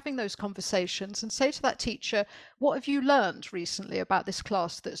class and having those conversations, and say to that teacher, what have you learned recently about this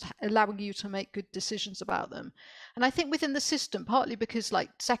class that's allowing you to make good decisions about them? And I think within the system, partly because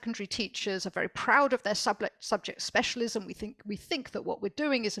secondary teachers are very proud of their subject specialism, we think that what we're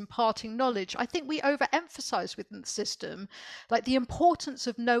doing is imparting knowledge. I think we overemphasize within the system the importance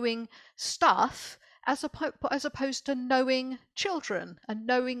of knowing stuff as opposed to knowing children and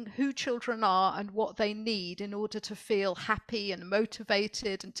knowing who children are and what they need in order to feel happy and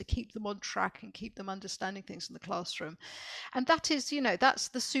motivated and to keep them on track and keep them understanding things in the classroom. And that is, that's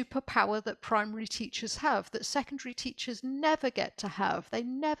the superpower that primary teachers have, that secondary teachers never get to have. They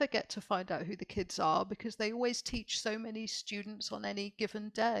never get to find out who the kids are because they always teach so many students on any given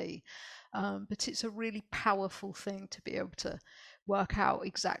day. But it's a really powerful thing to be able to work out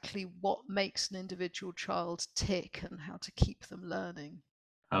exactly what makes an individual child tick and how to keep them learning.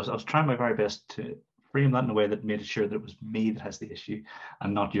 I was trying my very best to frame that in a way that made it sure that it was me that has the issue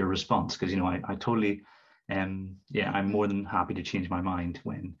and not your response, because I totally I'm more than happy to change my mind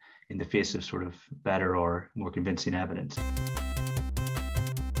when in the face of sort of better or more convincing evidence.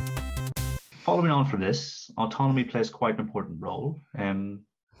 following on from this, autonomy plays quite an important role,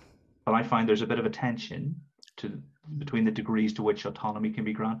 but I find there's a bit of a tension between the degrees to which autonomy can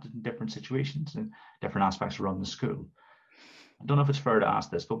be granted in different situations and different aspects around the school. I don't know if it's fair to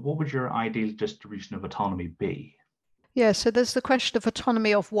ask this, but what would your ideal distribution of autonomy be? Yeah, so there's the question of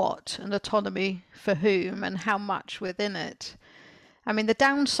autonomy of what and autonomy for whom and how much within it. I mean, the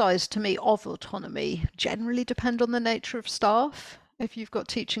downsides to me of autonomy generally depend on the nature of staff. If you've got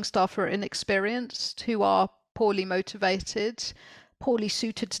teaching staff who are inexperienced, who are poorly motivated, poorly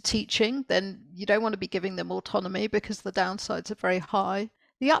suited to teaching, then you don't want to be giving them autonomy because the downsides are very high.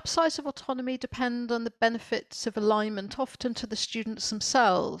 The upsides of autonomy depend on the benefits of alignment, often to the students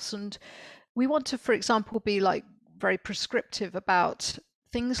themselves. And we want to, for example, be like very prescriptive about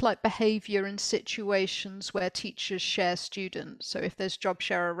things like behaviour in situations where teachers share students. So if there's job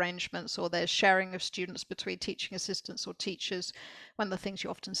share arrangements or there's sharing of students between teaching assistants or teachers, one of the things you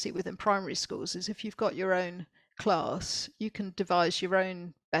often see within primary schools is if you've got your own class, you can devise your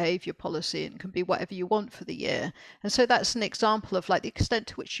own behaviour policy and can be whatever you want for the year. And so that's an example of like the extent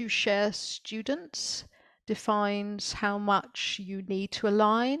to which you share students defines how much you need to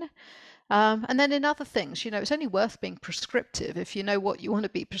align. And then in other things, it's only worth being prescriptive if you know what you want to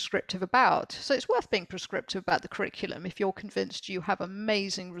be prescriptive about. So it's worth being prescriptive about the curriculum if you're convinced you have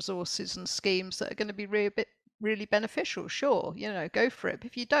amazing resources and schemes that are going to be really beneficial. Sure, go for it. But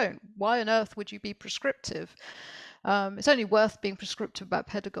if you don't, why on earth would you be prescriptive? It's only worth being prescriptive about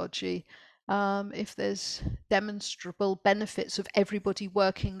pedagogy if there's demonstrable benefits of everybody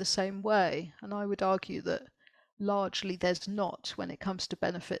working the same way. And I would argue that largely there's not when it comes to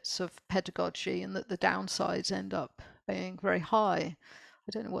benefits of pedagogy, and that the downsides end up being very high.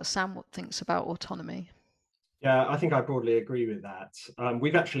 I don't know what Sam thinks about autonomy. Yeah, I think I broadly agree with that.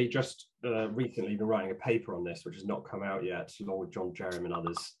 We've actually just recently been writing a paper on this, which has not come out yet, along with John Jerram and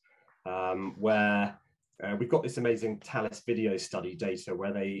others, where we've got this amazing Talis video study data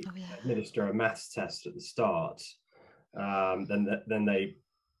where they administer a maths test at the start. Then they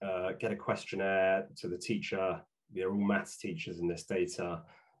get a questionnaire to the teacher. They're all maths teachers in this data,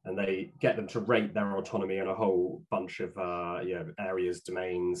 and they get them to rate their autonomy in a whole bunch of areas,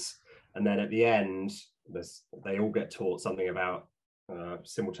 domains. And then at the end, they all get taught something about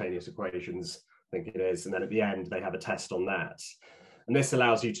simultaneous equations, I think it is. And then at the end, they have a test on that. And this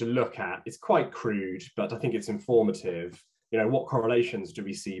allows you to look at, it's quite crude, but I think it's informative. What correlations do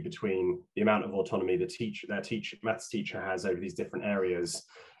we see between the amount of autonomy their maths teacher has over these different areas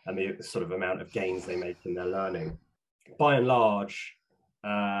and the sort of amount of gains they make in their learning? By and large,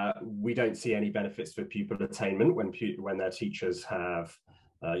 we don't see any benefits for pupil attainment when their teachers have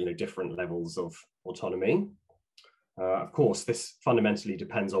different levels of autonomy. Of course, this fundamentally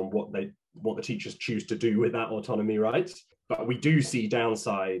depends on what the teachers choose to do with that autonomy, right? But we do see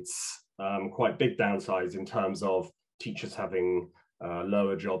downsides, quite big downsides, in terms of teachers having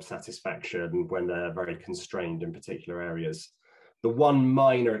lower job satisfaction when they're very constrained in particular areas. The one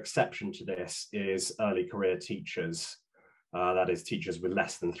minor exception to this is early career teachers, that is teachers with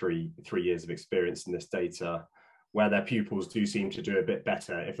less than three years of experience in this data, where their pupils do seem to do a bit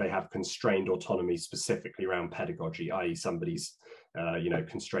better if they have constrained autonomy specifically around pedagogy, i.e. somebody's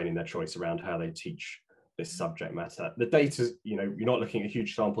constraining their choice around how they teach this subject matter. The data, you're not looking at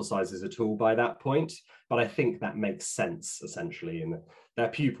huge sample sizes at all by that point, but I think that makes sense essentially. And their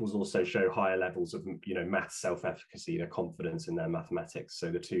pupils also show higher levels of, math self-efficacy, their confidence in their mathematics.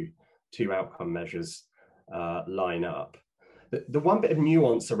 So the two outcome measures line up. The one bit of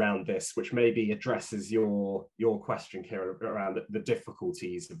nuance around this, which maybe addresses your question, Kira, around the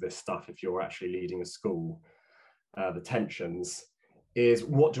difficulties of this stuff if you're actually leading a school, the tensions, is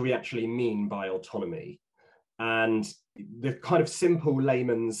what do we actually mean by autonomy? And the kind of simple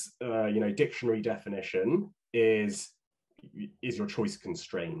layman's dictionary definition is your choice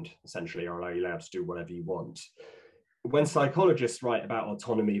constrained, essentially, or are you allowed to do whatever you want? When psychologists write about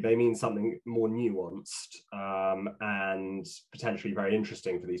autonomy, they mean something more nuanced and potentially very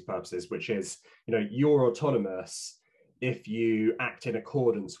interesting for these purposes, which is, you're autonomous if you act in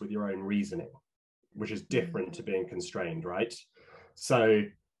accordance with your own reasoning, which is different to being constrained, right? So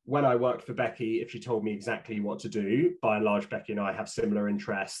when I worked for Becky, if she told me exactly what to do, by and large, Becky and I have similar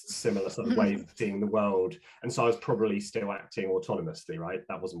interests, similar sort of ways of seeing the world. And so I was probably still acting autonomously, right?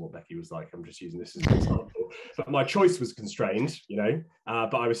 That wasn't what Becky was like. I'm just using this as an example. But my choice was constrained,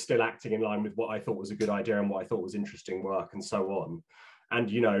 but I was still acting in line with what I thought was a good idea and what I thought was interesting work and so on. And,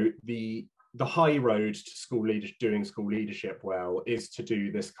 the high road to doing school leadership well is to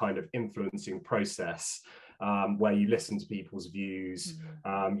do this kind of influencing process where you listen to people's views,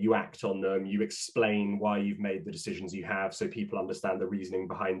 you act on them, you explain why you've made the decisions you have so people understand the reasoning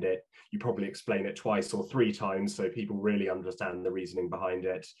behind it. You probably explain it twice or 3 times so people really understand the reasoning behind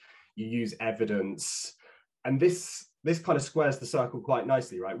it. You use evidence. And this kind of squares the circle quite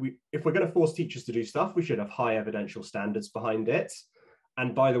nicely, right? If we're going to force teachers to do stuff, we should have high evidential standards behind it.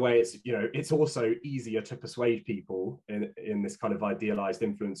 And by the way, it's also easier to persuade people in this kind of idealized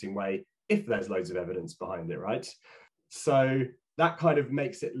influencing way if there's loads of evidence behind it, right? So that kind of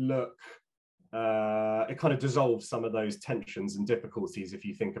makes it look, it kind of dissolves some of those tensions and difficulties if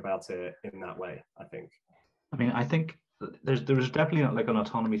you think about it in that way, I think. I mean, I think there's definitely like an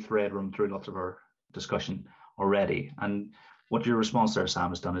autonomy thread run through lots of our discussion already. And what your response there, Sam,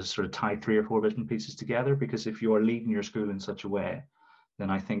 has done is sort of tie 3 or 4 different pieces together, because if you are leading your school in such a way, then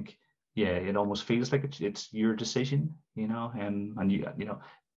I think, yeah, it almost feels like it's your decision, and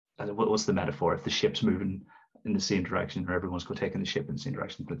what's the metaphor? If the ship's moving in the same direction, or everyone's taking the ship in the same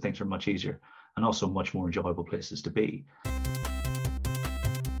direction, but things are much easier and also much more enjoyable places to be.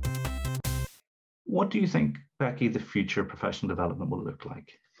 What do you think, Becky, the future professional development will look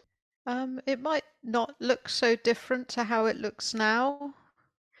like? It might not look so different to how it looks now.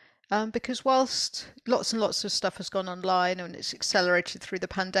 Because whilst lots and lots of stuff has gone online and it's accelerated through the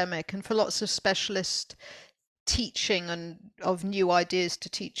pandemic, and for lots of specialist teaching and of new ideas to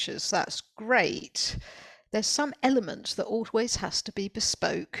teachers, that's great. There's some element that always has to be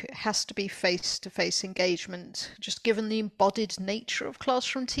bespoke. It has to be face-to-face engagement, just given the embodied nature of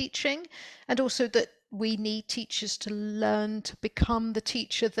classroom teaching, and also that we need teachers to learn to become the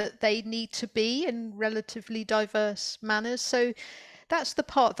teacher that they need to be in relatively diverse manners. So that's the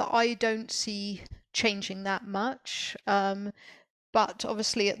part that I don't see changing that much. But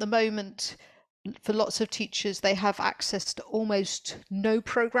obviously at the moment, for lots of teachers, they have access to almost no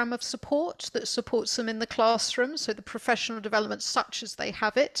program of support that supports them in the classroom. So the professional development, such as they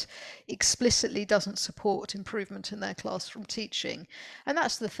have it, explicitly doesn't support improvement in their classroom teaching. And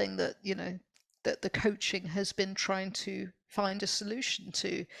that's the thing that, that the coaching has been trying to find a solution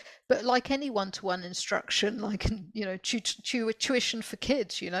to. But like any one-to-one instruction, like tuition for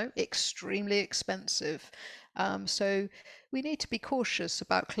kids, extremely expensive. So we need to be cautious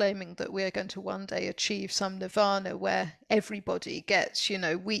about claiming that we're going to one day achieve some nirvana where everybody gets,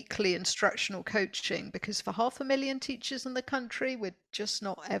 weekly instructional coaching, because for 500,000 teachers in the country, we're just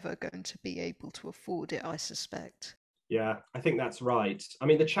not ever going to be able to afford it, I suspect. Yeah, I think that's right. I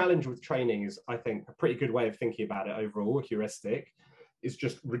mean, the challenge with training is, I think, a pretty good way of thinking about it overall, a heuristic, is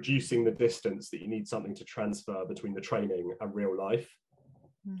just reducing the distance that you need something to transfer between the training and real life.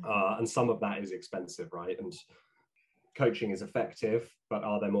 And some of that is expensive, right? And coaching is effective, but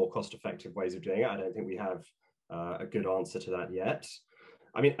are there more cost-effective ways of doing it? I don't think we have a good answer to that yet.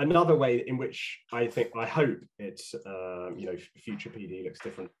 I mean, another way in which I hope it's, future PD looks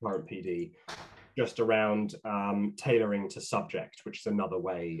different from current PD, just around tailoring to subject, which is another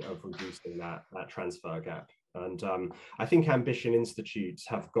way of reducing that transfer gap. And I think Ambition Institutes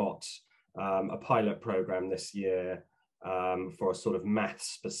have got a pilot program this year for a sort of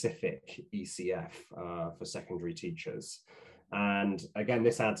math-specific ECF for secondary teachers. And again,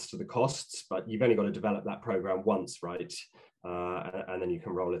 this adds to the costs, but you've only got to develop that program once, right? And then you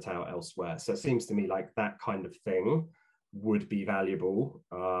can roll it out elsewhere. So it seems to me like that kind of thing would be valuable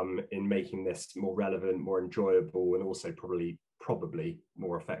in making this more relevant, more enjoyable, and also probably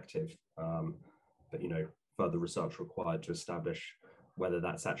more effective. But further research required to establish whether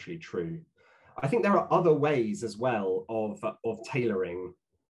that's actually true. I think there are other ways as well of tailoring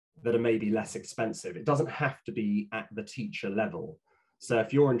that are maybe less expensive. It doesn't have to be at the teacher level. So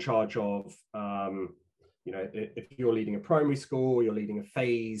if you're in charge of, if you're leading a primary school, you're leading a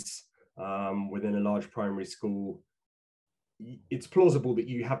phase within a large primary school, it's plausible that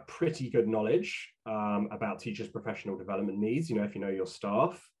you have pretty good knowledge about teachers' professional development needs, if you know your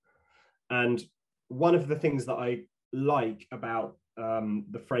staff. And one of the things that I like about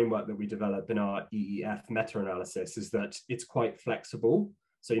the framework that we develop in our EEF meta-analysis is that it's quite flexible.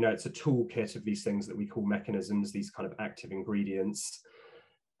 So, it's a toolkit of these things that we call mechanisms, these kind of active ingredients.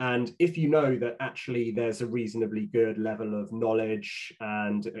 And if you know that actually there's a reasonably good level of knowledge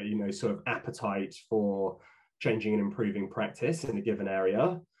and, sort of appetite for changing and improving practice in a given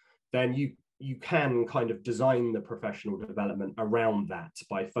area, then you can kind of design the professional development around that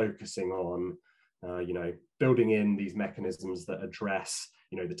by focusing on, building in these mechanisms that address,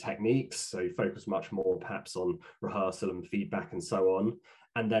 the techniques. So you focus much more perhaps on rehearsal and feedback and so on,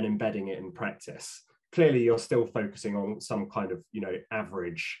 and then embedding it in practice. Clearly, you're still focusing on some kind of,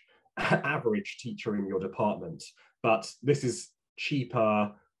 average teacher in your department, but this is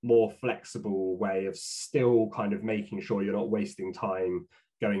cheaper, more flexible way of still kind of making sure you're not wasting time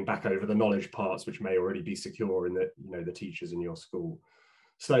going back over the knowledge parts, which may already be secure in the teachers in your school.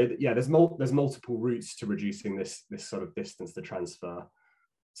 So yeah, there's multiple routes to reducing this sort of distance to transfer: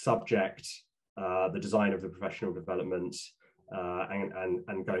 subject, the design of the professional development,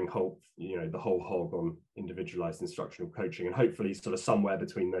 and going the whole hog on individualized instructional coaching. And hopefully sort of somewhere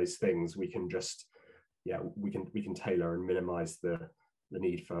between those things we can tailor and minimize the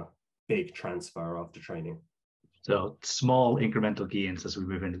need for big transfer after training. So small incremental gains as we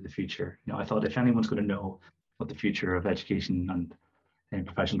move into the future. I thought if anyone's going to know what the future of education and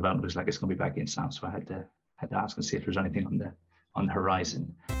professional development looks like, it's going to be Becky and Sam. So I had to ask and see if there's anything on the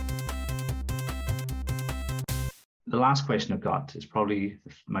horizon. The last question I've got is probably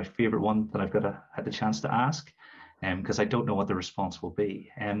my favorite one that I've had the chance to ask, because I don't know what the response will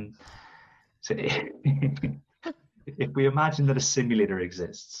be. So if we imagine that a simulator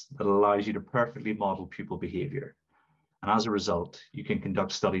exists that allows you to perfectly model pupil behavior, and as a result, you can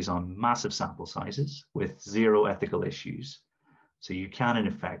conduct studies on massive sample sizes with zero ethical issues. So you can, in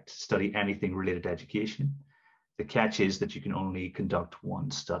effect, study anything related to education. The catch is that you can only conduct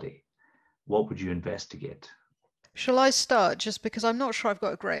one study. What would you investigate? Shall I start, just because I'm not sure I've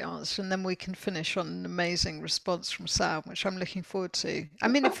got a great answer, and then we can finish on an amazing response from Sam, which I'm looking forward to. I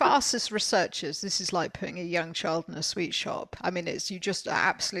mean, for us as researchers, this is like putting a young child in a sweet shop. I mean, you just are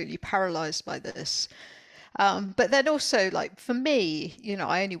absolutely paralyzed by this. But then also, like, for me,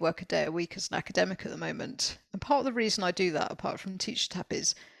 I only work a day a week as an academic at the moment. And part of the reason I do that, apart from TeacherTapp,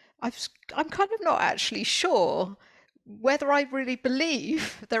 is I'm kind of not actually sure whether I really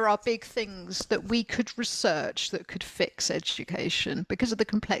believe there are big things that we could research that could fix education because of the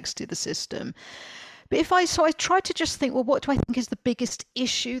complexity of the system. But I try to just think, well, what do I think is the biggest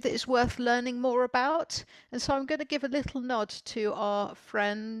issue that is worth learning more about? And so I'm going to give a little nod to our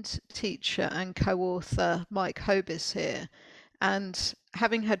friend, teacher and co-author, Mike Hobis here. And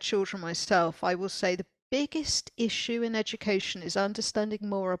having had children myself, I will say the biggest issue in education is understanding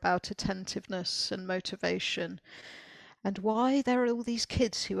more about attentiveness and motivation, and why there are all these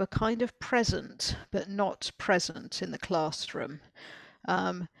kids who are kind of present but not present in the classroom.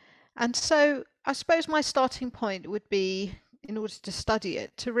 And so I suppose my starting point would be, in order to study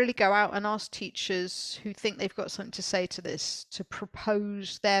it, to really go out and ask teachers who think they've got something to say to this to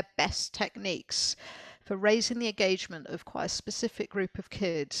propose their best techniques for raising the engagement of quite a specific group of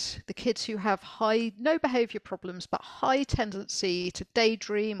kids, the kids who have no behaviour problems, but high tendency to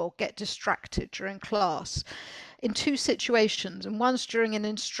daydream or get distracted during class, in two situations. And one's during an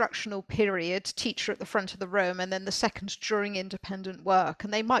instructional period, teacher at the front of the room, and then the second's during independent work.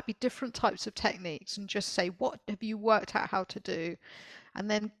 And they might be different types of techniques, and just say, what have you worked out how to do? And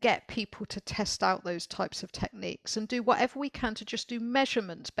then get people to test out those types of techniques and do whatever we can to just do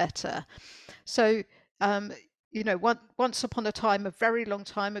measurement better. So once upon a time, a very long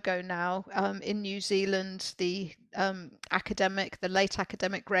time ago now, in New Zealand, the late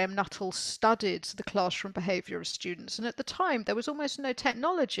academic Graham Nuttall studied the classroom behaviour of students. And at the time, there was almost no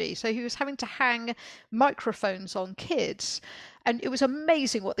technology. So he was having to hang microphones on kids. And it was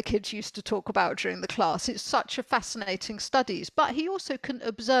amazing what the kids used to talk about during the class. It's such a fascinating study. But he also can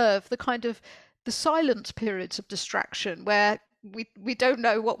observe the silent periods of distraction where we don't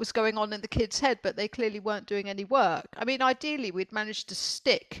know what was going on in the kids' head, but they clearly weren't doing any work. I mean, ideally, we'd managed to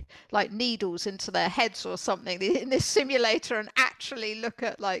stick like needles into their heads or something in this simulator and actually look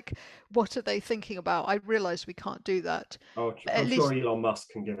at like, what are they thinking about? I realise we can't do that. Oh, I'm sure Elon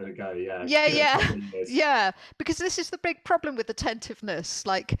Musk can give it a go. Yeah. Yeah. Because this is the big problem with attentiveness.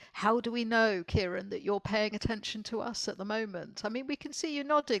 Like, how do we know, Kieran, that you're paying attention to us at the moment? I mean, we can see you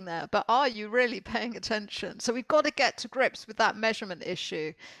nodding there, but are you really paying attention? So we've got to get to grips with that measurement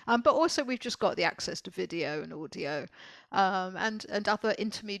issue. But also we've just got the access to video and audio, and other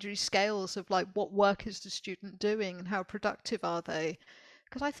intermediary scales of like, what work is the student doing and how productive are they?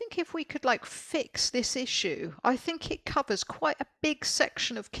 Because I think if we could like fix this issue, I think it covers quite a big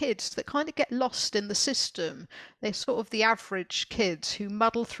section of kids that kind of get lost in the system. They're sort of the average kids who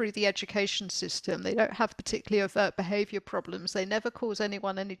muddle through the education system. They don't have particularly overt behaviour problems. They never cause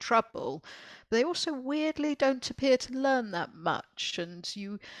anyone any trouble. But they also weirdly don't appear to learn that much. And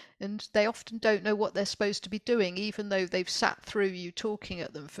they often don't know what they're supposed to be doing, even though they've sat through you talking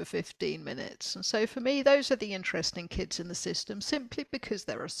at them for 15 minutes. And so for me, those are the interesting kids in the system, simply because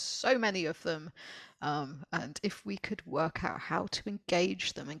there are so many of them. And if we could work out how to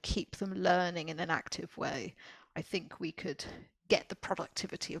engage them and keep them learning in an active way, I think we could get the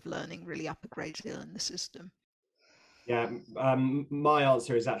productivity of learning really up a great deal in the system. Yeah, my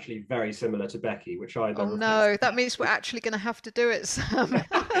answer is actually very similar to Becky, which either Oh no, that means we're actually going to have to do it, Sam.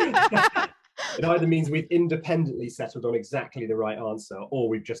 it either means we've independently settled on exactly the right answer, or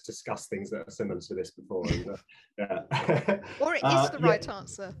we've just discussed things that are similar to this before. And, yeah. Or it is the right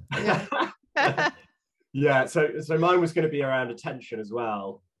answer. Yeah. Yeah. So mine was going to be around attention as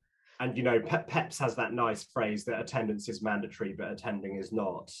well. And PEPS has that nice phrase that attendance is mandatory, but attending is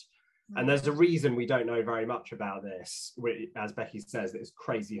not. And there's a reason we don't know very much about this, as Becky says, that it's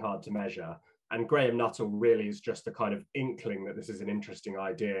crazy hard to measure. And Graham Nuttall really is just a kind of inkling that this is an interesting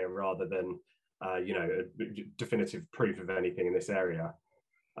idea rather than, definitive proof of anything in this area.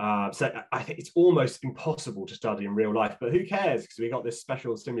 So I think it's almost impossible to study in real life, but who cares? Because we got this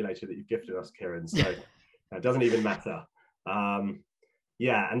special simulator that you've gifted us, Kieran. So it doesn't even matter.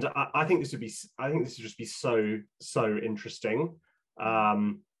 Yeah, and I think this would just be so interesting.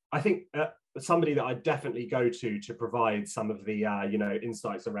 I think somebody that I'd definitely go to provide some of the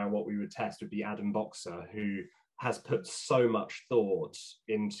insights around what we would test would be Adam Boxer, who has put so much thought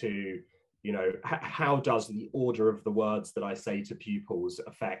into how does the order of the words that I say to pupils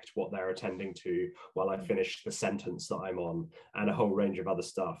affect what they're attending to while I finish the sentence that I'm on, and a whole range of other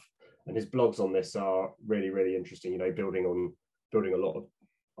stuff. And his blogs on this are really, really interesting. Building a lot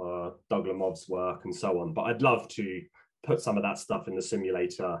of Doug Lemov's work and so on. But I'd love to put some of that stuff in the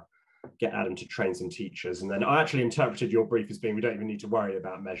simulator, get Adam to train some teachers. And then I actually interpreted your brief as being, we don't even need to worry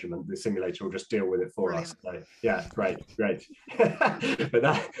about measurement. The simulator will just deal with it for us. So yeah, great. But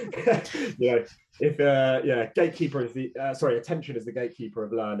that, gatekeeper is attention is the gatekeeper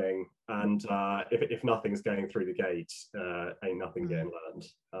of learning. And if nothing's going through the gate, ain't nothing getting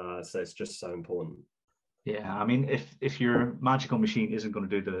learned. So it's just so important. Yeah, I mean, if your magical machine isn't going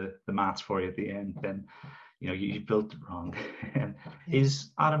to do the maths for you at the end, then you built it wrong. Is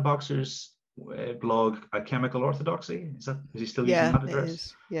Adam Boxer's blog a Chemical Orthodoxy? Is he still using that address? It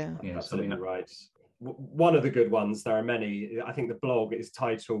is. Yeah, absolutely right. One of the good ones. There are many. I think the blog is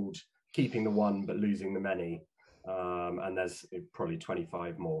titled "Keeping the One but Losing the Many," and there's probably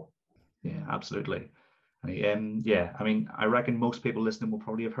 25 more. Yeah, absolutely. I mean, I reckon most people listening will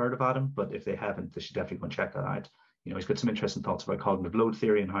probably have heard of Adam, but if they haven't, they should definitely go and check that out. He's got some interesting thoughts about cognitive load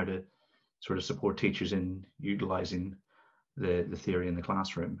theory and how to sort of support teachers in utilizing the theory in the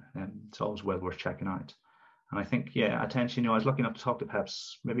classroom. And it's always well worth checking out. And I think, attention, I was lucky enough to talk to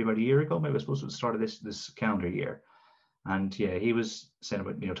Peps maybe about a year ago, maybe I suppose it was the start of this calendar year. And he was saying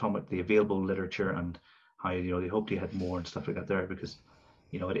about, talking about the available literature and how, they hoped he had more and stuff like that there, because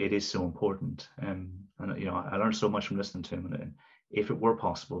it is so important. And I learned so much from listening to him. And if it were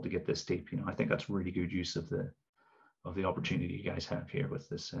possible to get this deep, I think that's really good use of the opportunity you guys have here with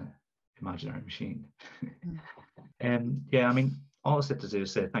this imaginary machine. I mean, all I said to do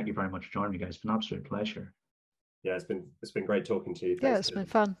is say thank you very much for joining me, guys. It's been an absolute pleasure. Yeah, it's been great talking to you. Thanks, it's been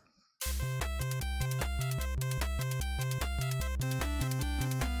fun.